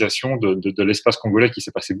décolonisation de l'espace congolais qui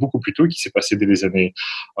s'est passé beaucoup plus tôt, qui s'est passé dès les années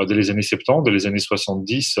 70, dès les années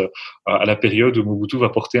 70, à la période où Mobutu va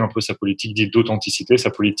porter un peu sa politique dite d'authenticité,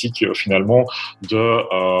 sa politique finalement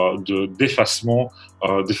d'effacement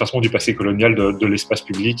du passé colonial de l'espace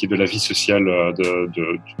public et de la vie sociale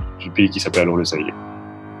du pays qui s'appelle alors le Zaïre.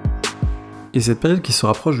 Et cette période qui se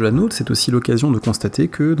rapproche de la nôtre, c'est aussi l'occasion de constater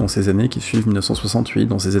que dans ces années qui suivent 1968,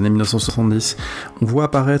 dans ces années 1970, on voit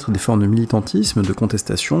apparaître des formes de militantisme, de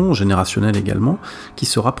contestation, générationnelle également, qui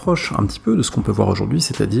se rapprochent un petit peu de ce qu'on peut voir aujourd'hui,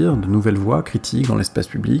 c'est-à-dire de nouvelles voix critiques dans l'espace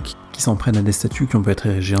public, qui s'en prennent à des statues qui ont pu être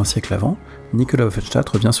érigées un siècle avant. Nicolas Hoffenstadt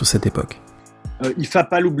revient sur cette époque. Il ne faut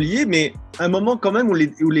pas l'oublier, mais un moment quand même où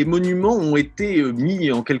les monuments ont été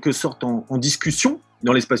mis en quelque sorte en discussion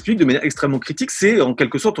dans l'espace public de manière extrêmement critique, c'est en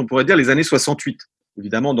quelque sorte, on pourrait dire, les années 68.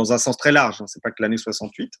 Évidemment, dans un sens très large, c'est pas que l'année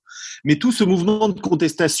 68. Mais tout ce mouvement de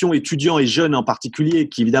contestation, étudiants et jeunes en particulier,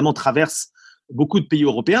 qui évidemment traverse beaucoup de pays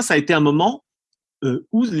européens, ça a été un moment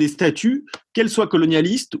où les statues, qu'elles soient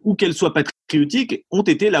colonialistes ou qu'elles soient patriotiques, ont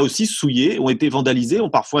été là aussi souillées, ont été vandalisées, ont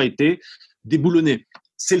parfois été déboulonnées.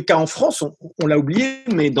 C'est le cas en France, on l'a oublié,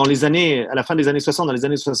 mais à la fin des années 60, dans les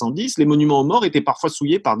années 70, les monuments aux morts étaient parfois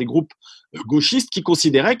souillés par des groupes gauchistes qui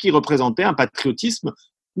considéraient qu'ils représentaient un patriotisme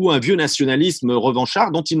ou un vieux nationalisme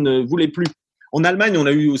revanchard dont ils ne voulaient plus. En Allemagne, on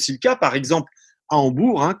a eu aussi le cas, par exemple, à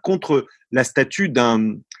Hambourg, contre la statue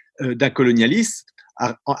d'un colonialiste,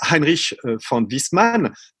 Heinrich von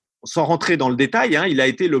Wissmann. Sans rentrer dans le détail, il a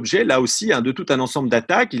été l'objet, là aussi, de tout un ensemble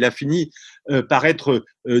d'attaques. Il a fini par être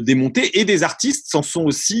démonté et des artistes s'en sont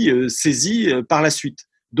aussi saisis par la suite.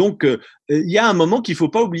 Donc, il y a un moment qu'il ne faut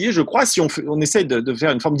pas oublier, je crois, si on essaie de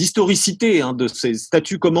faire une forme d'historicité de ces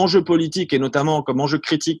statuts comme enjeu politique et notamment comme enjeu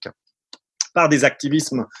critique par des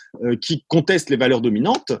activismes qui contestent les valeurs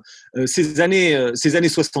dominantes. Ces années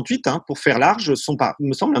 68, pour faire large,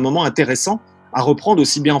 me semble un moment intéressant à reprendre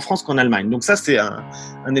aussi bien en France qu'en Allemagne. Donc ça, c'est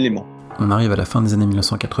un élément. On arrive à la fin des années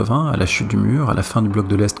 1980, à la chute du mur, à la fin du bloc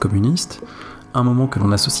de l'Est communiste, un moment que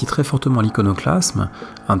l'on associe très fortement à l'iconoclasme,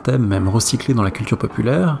 un thème même recyclé dans la culture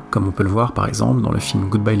populaire, comme on peut le voir par exemple dans le film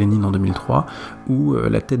Goodbye Lénine en 2003, où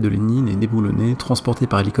la tête de Lénine est déboulonnée, transportée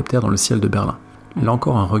par hélicoptère dans le ciel de Berlin. Là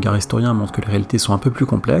encore, un regard historien montre que les réalités sont un peu plus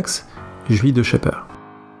complexes. Julie de Schepper.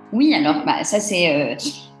 Oui, alors ça c'est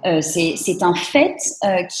un fait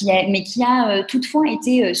qui a toutefois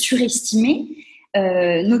été surestimé.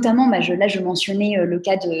 Notamment, je mentionnais le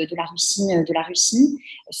cas de la Russie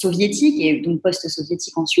soviétique et donc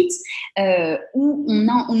post-soviétique ensuite, où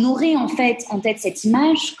on aurait en fait en tête cette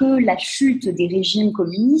image que la chute des régimes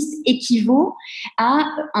communistes équivaut à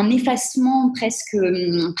un effacement presque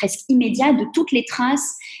immédiat de toutes les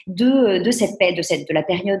traces de la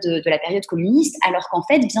période communiste, alors qu'en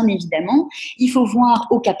fait, bien évidemment, il faut voir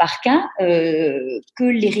au cas par cas que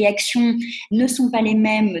les réactions ne sont pas les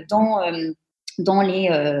mêmes dans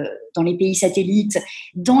les pays satellites,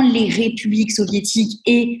 dans les républiques soviétiques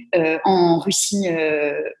et en Russie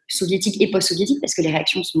soviétique et post-soviétique, parce que les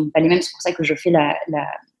réactions ne sont pas les mêmes. C'est pour ça que je fais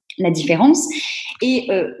la différence. Et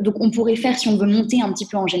donc, on pourrait faire, si on veut monter un petit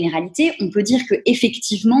peu en généralité, on peut dire que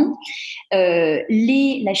effectivement,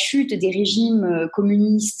 la chute des régimes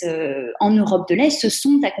communistes en Europe de l'Est se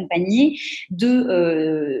sont accompagnés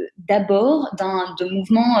d'abord de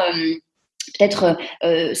mouvements peut-être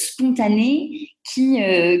spontanés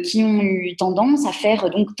qui ont eu tendance à faire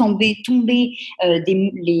donc tomber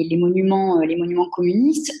les monuments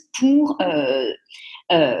communistes pour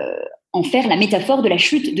en faire la métaphore de la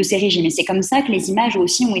chute de ces régimes. Et c'est comme ça que les images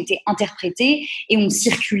aussi ont été interprétées et ont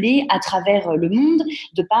circulé à travers le monde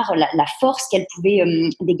de par la force qu'elles pouvaient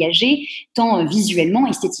dégager, tant visuellement,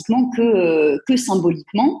 esthétiquement que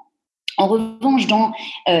symboliquement. En revanche,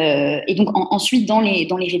 ensuite dans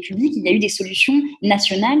les républiques, il y a eu des solutions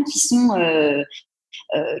nationales qui sont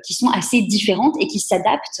assez différentes et qui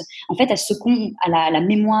s'adaptent en fait à la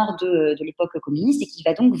mémoire de l'époque communiste et qui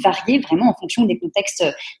va donc varier vraiment en fonction des contextes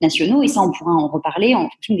nationaux. Et ça, on pourra en reparler en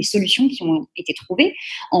fonction des solutions qui ont été trouvées.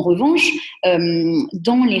 En revanche,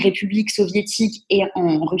 dans les républiques soviétiques et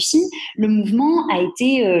en Russie, le mouvement a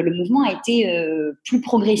été plus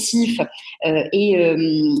progressif et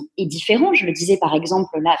différent. Je le disais par exemple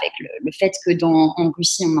là avec le fait que en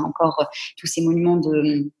Russie, on a encore tous ces monuments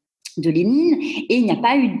de Lénine, et il n'y a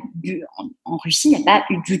pas eu en Russie, il n'y a pas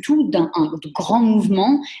eu du tout de grand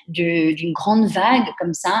mouvement, d'une grande vague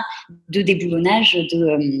comme ça de déboulonnage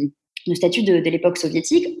de statues de l'époque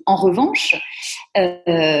soviétique. En revanche,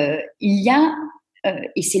 il y a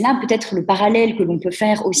et c'est là peut-être le parallèle que l'on peut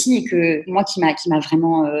faire aussi et que moi qui m'a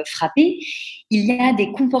vraiment frappée. Il y a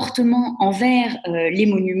des comportements envers les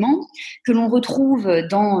monuments que l'on retrouve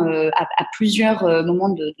à plusieurs moments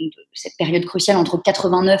de cette période cruciale entre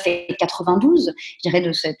 89 et 92, je dirais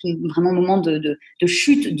de cet vraiment moment de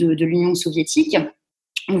chute de l'Union soviétique.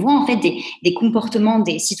 On voit en fait des comportements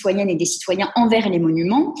des citoyennes et des citoyens envers les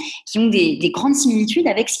monuments qui ont des grandes similitudes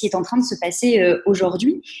avec ce qui est en train de se passer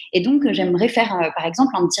aujourd'hui. Et donc, j'aimerais faire, par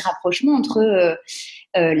exemple, un petit rapprochement entre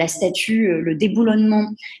la statue, le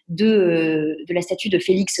déboulonnement de la statue de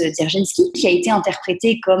Félix Dzerzhinsky, qui a été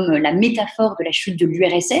interprétée comme la métaphore de la chute de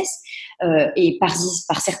l'URSS, et par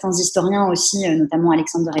certains historiens aussi, notamment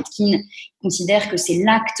Alexander Etkin, considère que c'est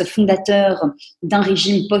l'acte fondateur d'un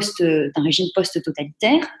régime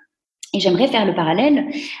post-totalitaire. Et j'aimerais faire le parallèle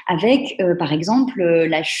avec, par exemple,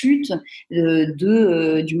 la chute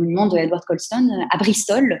du monument de Edward Colston à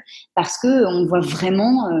Bristol, parce qu'on voit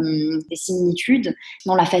vraiment des similitudes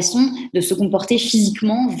dans la façon de se comporter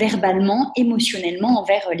physiquement, verbalement, émotionnellement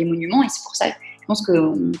envers les monuments. Et c'est pour ça que je pense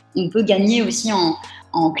qu'on peut gagner aussi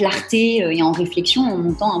en clarté et en réflexion en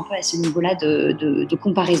montant un peu à ce niveau-là de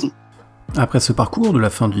comparaison. Après ce parcours de la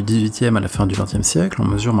fin du XVIIIe à la fin du XXe siècle, on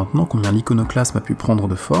mesure maintenant combien l'iconoclasme a pu prendre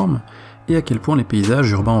de forme et à quel point les paysages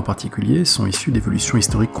urbains en particulier sont issus d'évolutions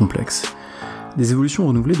historiques complexes. Des évolutions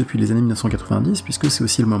renouvelées depuis les années 1990 puisque c'est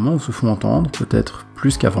aussi le moment où se font entendre, peut-être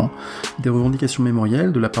plus qu'avant, des revendications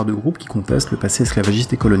mémorielles de la part de groupes qui contestent le passé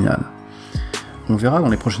esclavagiste et colonial. On verra dans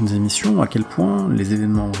les prochaines émissions à quel point les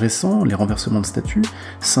événements récents, les renversements de statuts,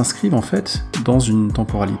 s'inscrivent en fait dans une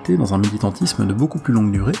temporalité, dans un militantisme de beaucoup plus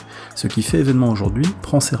longue durée, ce qui fait événement aujourd'hui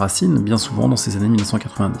prend ses racines bien souvent dans ces années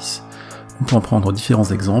 1990. On peut en prendre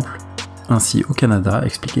différents exemples, ainsi au Canada,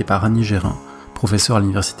 expliqué par Annie Gérin, professeure à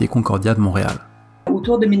l'Université Concordia de Montréal.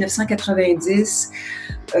 Autour de 1990,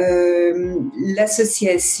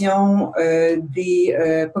 l'Association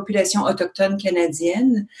des populations autochtones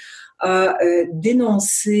canadiennes a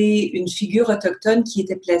dénoncé une figure autochtone qui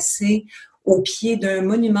était placée au pied d'un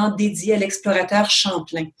monument dédié à l'explorateur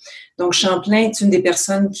Champlain. Donc Champlain est une des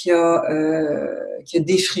personnes qui a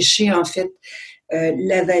défriché en fait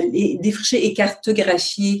la vallée, défriché et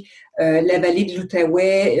cartographié la vallée de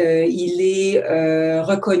l'Outaouais. Il est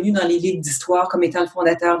reconnu dans les livres d'histoire comme étant le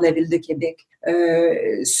fondateur de la ville de Québec.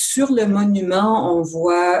 Sur le monument, on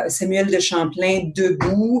voit Samuel de Champlain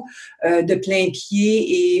debout, de plein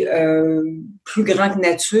pied et plus grand que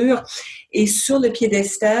nature. Et sur le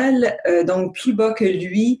piédestal, donc plus bas que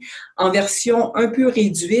lui, en version un peu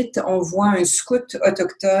réduite, on voit un scout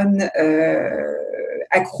autochtone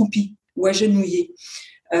accroupi ou agenouillé.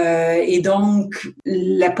 Et donc,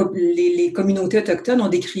 les communautés autochtones ont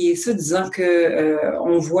décrié ça, disant que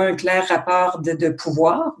on voit un clair rapport de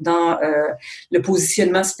pouvoir dans le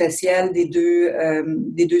positionnement spatial des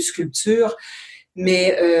deux sculptures,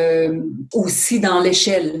 mais aussi dans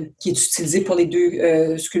l'échelle qui est utilisée pour les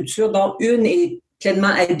deux sculptures, dont une est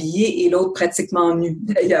pleinement habillée et l'autre pratiquement nue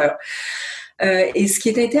d'ailleurs. Et ce qui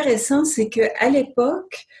est intéressant, c'est qu'à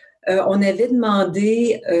l'époque, on avait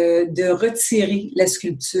demandé de retirer la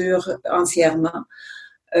sculpture entièrement.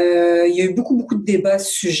 Il y a eu beaucoup de débats à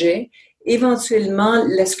ce sujet éventuellement,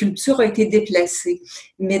 la sculpture a été déplacée.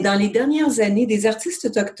 Mais dans les dernières années, des artistes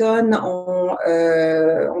autochtones ont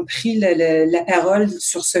pris la parole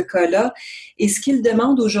sur ce cas-là. Et ce qu'ils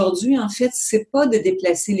demandent aujourd'hui, en fait, c'est pas de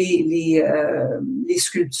déplacer les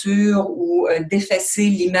sculptures ou d'effacer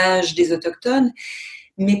l'image des Autochtones,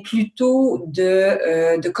 mais plutôt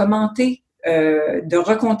de commenter, de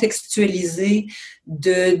recontextualiser,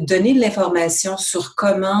 de donner de l'information sur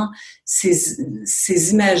comment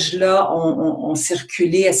ces images-là ont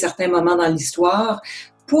circulé à certains moments dans l'histoire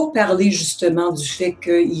pour parler justement du fait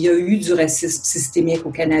qu'il y a eu du racisme systémique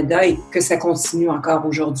au Canada et que ça continue encore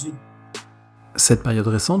aujourd'hui. Cette période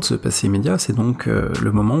récente, ce passé immédiat, c'est donc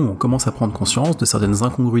le moment où on commence à prendre conscience de certaines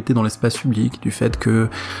incongruités dans l'espace public, du fait que,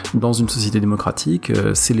 dans une société démocratique,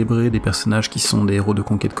 célébrer des personnages qui sont des héros de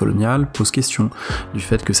conquête coloniale pose question, du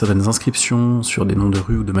fait que certaines inscriptions sur des noms de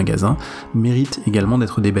rues ou de magasins méritent également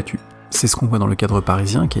d'être débattues. C'est ce qu'on voit dans le cadre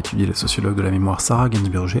parisien qu'a étudié la sociologue de la mémoire Sarah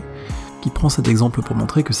Gainsburger, qui prend cet exemple pour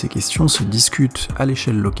montrer que ces questions se discutent à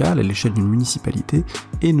l'échelle locale, à l'échelle d'une municipalité,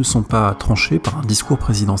 et ne sont pas tranchées par un discours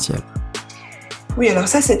présidentiel. Oui, alors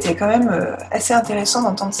ça, c'était quand même assez intéressant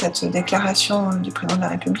d'entendre cette déclaration du président de la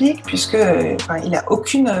République, puisque il n'a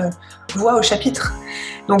aucune voix au chapitre.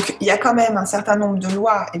 Donc, il y a quand même un certain nombre de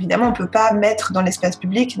lois. Évidemment, on ne peut pas mettre dans l'espace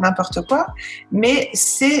public n'importe quoi, mais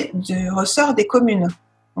c'est du ressort des communes.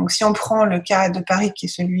 Donc, si on prend le cas de Paris, qui est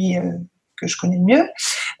celui que je connais le mieux,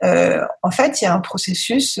 en fait, il y a un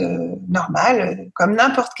processus normal, comme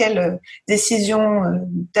n'importe quelle décision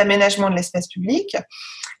d'aménagement de l'espace public.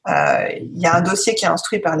 Il y a un dossier qui est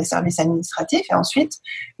instruit par les services administratifs et ensuite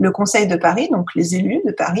le Conseil de Paris, donc les élus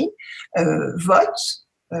de Paris, votent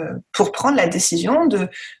pour prendre la décision de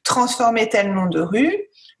transformer tel nom de rue,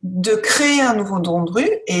 de créer un nouveau nom de rue,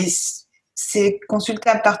 et c'est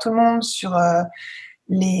consultable par tout le monde sur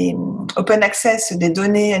les open access des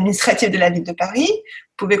données administratives de la ville de Paris.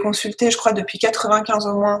 Vous pouvez consulter, je crois, depuis 1995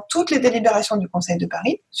 au moins, toutes les délibérations du Conseil de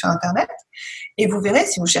Paris sur Internet. Et vous verrez,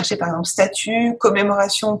 si vous cherchez par exemple statut,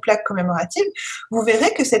 commémoration, plaque commémorative, vous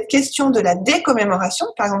verrez que cette question de la décommémoration,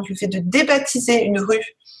 par exemple le fait de débaptiser une rue,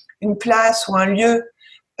 une place ou un lieu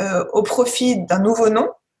au profit d'un nouveau nom,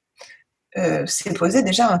 s'est posé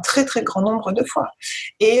déjà un très très grand nombre de fois.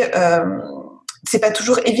 Et c'est pas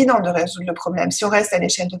toujours évident de résoudre le problème. Si on reste à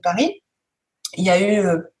l'échelle de Paris, il y a eu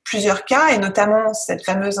plusieurs cas, et notamment cette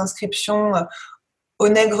fameuse inscription au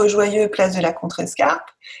Nègre Joyeux, place de la Contrescarpe,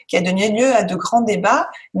 qui a donné lieu à de grands débats,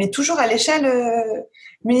 mais toujours à l'échelle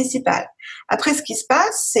municipale. Après, ce qui se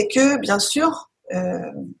passe, c'est que, bien sûr,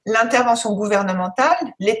 l'intervention gouvernementale,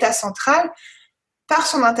 l'État central, par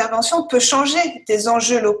son intervention, peut changer des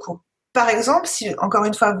enjeux locaux. Par exemple, si, encore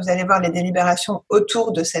une fois, vous allez voir les délibérations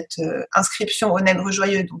autour de cette inscription au Nègre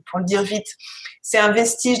Joyeux, donc pour le dire vite, c'est un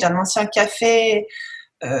vestige d'un ancien café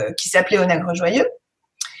qui s'appelait au Nègre Joyeux,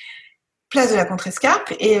 place de la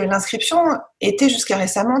Contrescarpe, et l'inscription était jusqu'à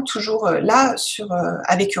récemment toujours là,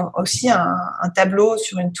 avec aussi un tableau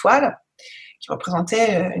sur une toile qui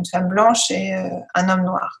représentait une femme blanche et un homme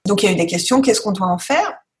noir. Donc il y a eu des questions, qu'est-ce qu'on doit en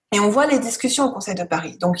faire ? Et on voit les discussions au Conseil de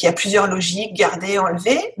Paris. Donc, il y a plusieurs logiques, garder,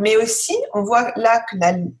 enlever, mais aussi, on voit là que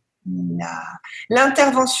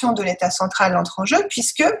l'intervention de l'État central entre en jeu,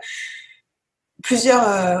 puisque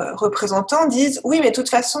plusieurs représentants disent « Oui, mais de toute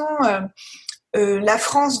façon, la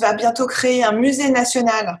France va bientôt créer un musée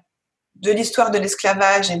national de l'histoire de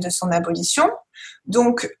l'esclavage et de son abolition.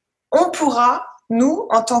 Donc, on pourra, nous,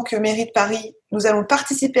 en tant que mairie de Paris, nous allons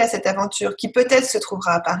participer à cette aventure qui peut-être se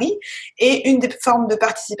trouvera à Paris. Et une des formes de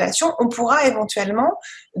participation, on pourra éventuellement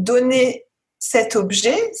donner cet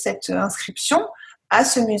objet, cette inscription, à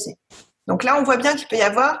ce musée. » Donc là, on voit bien qu'il peut y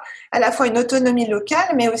avoir à la fois une autonomie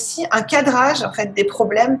locale, mais aussi un cadrage en fait, des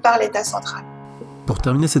problèmes par l'État central. Pour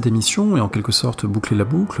terminer cette émission, et en quelque sorte boucler la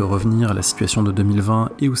boucle, revenir à la situation de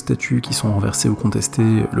 2020 et aux statuts qui sont renversés ou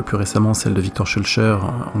contestés, le plus récemment celle de Victor Schœlcher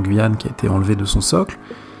en Guyane qui a été enlevée de son socle,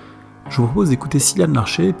 je vous propose d'écouter Sylviane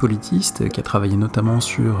Larcher, politiste, qui a travaillé notamment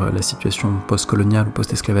sur la situation post-coloniale ou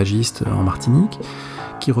post-esclavagiste en Martinique,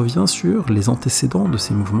 qui revient sur les antécédents de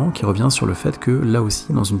ces mouvements, qui revient sur le fait que, là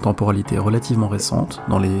aussi, dans une temporalité relativement récente,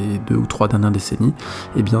 dans les 2 ou 3 dernières décennies,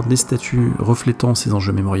 eh bien, des statuts reflétant ces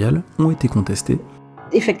enjeux mémoriels ont été contestés.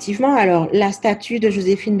 Effectivement, alors la statue de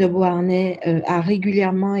Joséphine de Beauharnais a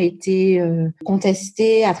régulièrement été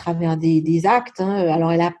contestée à travers des actes.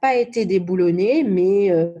 Alors, elle n'a pas été déboulonnée,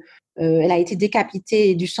 mais elle a été décapitée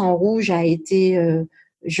et du sang rouge a été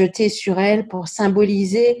jeté sur elle pour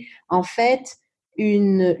symboliser en fait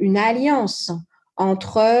une alliance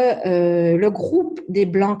entre le groupe des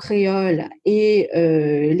Blancs créoles et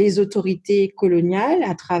les autorités coloniales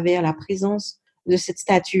à travers la présence de cette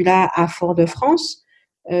statue-là à Fort-de-France.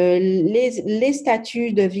 Les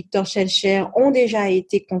statues de Victor Schœlcher ont déjà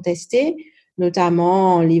été contestées,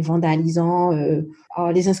 notamment en les vandalisant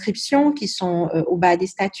les inscriptions qui sont au bas des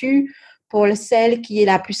statues. Pour celle qui est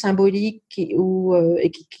la plus symbolique qui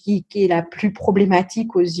est la plus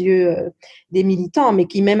problématique aux yeux des militants, mais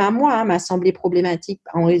qui même à moi m'a semblé problématique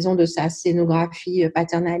en raison de sa scénographie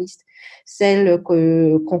paternaliste, celle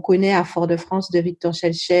qu'on connaît à Fort-de-France de Victor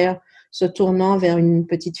Schœlcher se tournant vers une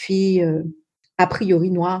petite fille a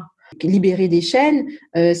priori noire, libérée des chaînes.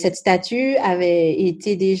 Cette statue avait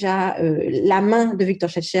été déjà, la main de Victor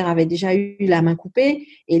Schœlcher avait déjà eu la main coupée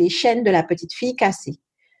et les chaînes de la petite fille cassées.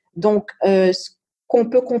 Donc, ce qu'on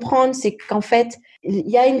peut comprendre, c'est qu'en fait, il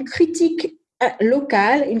y a une critique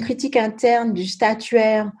locale, une critique interne du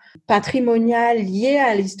statuaire patrimonial lié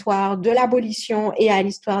à l'histoire de l'abolition et à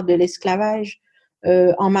l'histoire de l'esclavage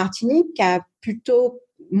en Martinique, qui a plutôt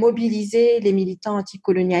mobilisé les militants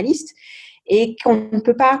anticolonialistes et qu'on ne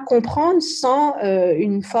peut pas comprendre sans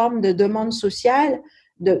une forme de demande sociale,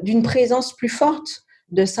 d'une présence plus forte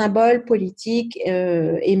de symboles politiques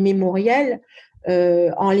et mémoriels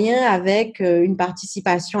en lien avec une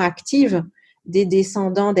participation active des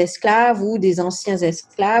descendants d'esclaves ou des anciens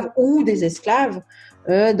esclaves ou des esclaves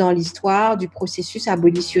dans l'histoire du processus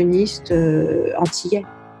abolitionniste antillais.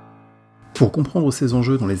 Pour comprendre ces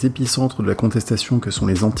enjeux dans les épicentres de la contestation que sont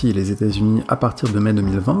les Antilles et les États-Unis à partir de mai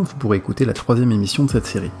 2020, vous pourrez écouter la 3e émission de cette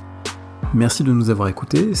série. Merci de nous avoir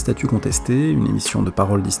écoutés, Statue contestée, une émission de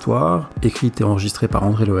Parole d'Histoire, écrite et enregistrée par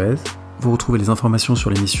André Loez. Vous retrouvez les informations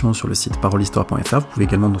sur l'émission sur le site parolehistoire.fr. Vous pouvez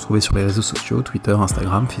également nous trouver sur les réseaux sociaux, Twitter,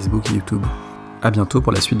 Instagram, Facebook et YouTube. À bientôt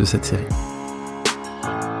pour la suite de cette série.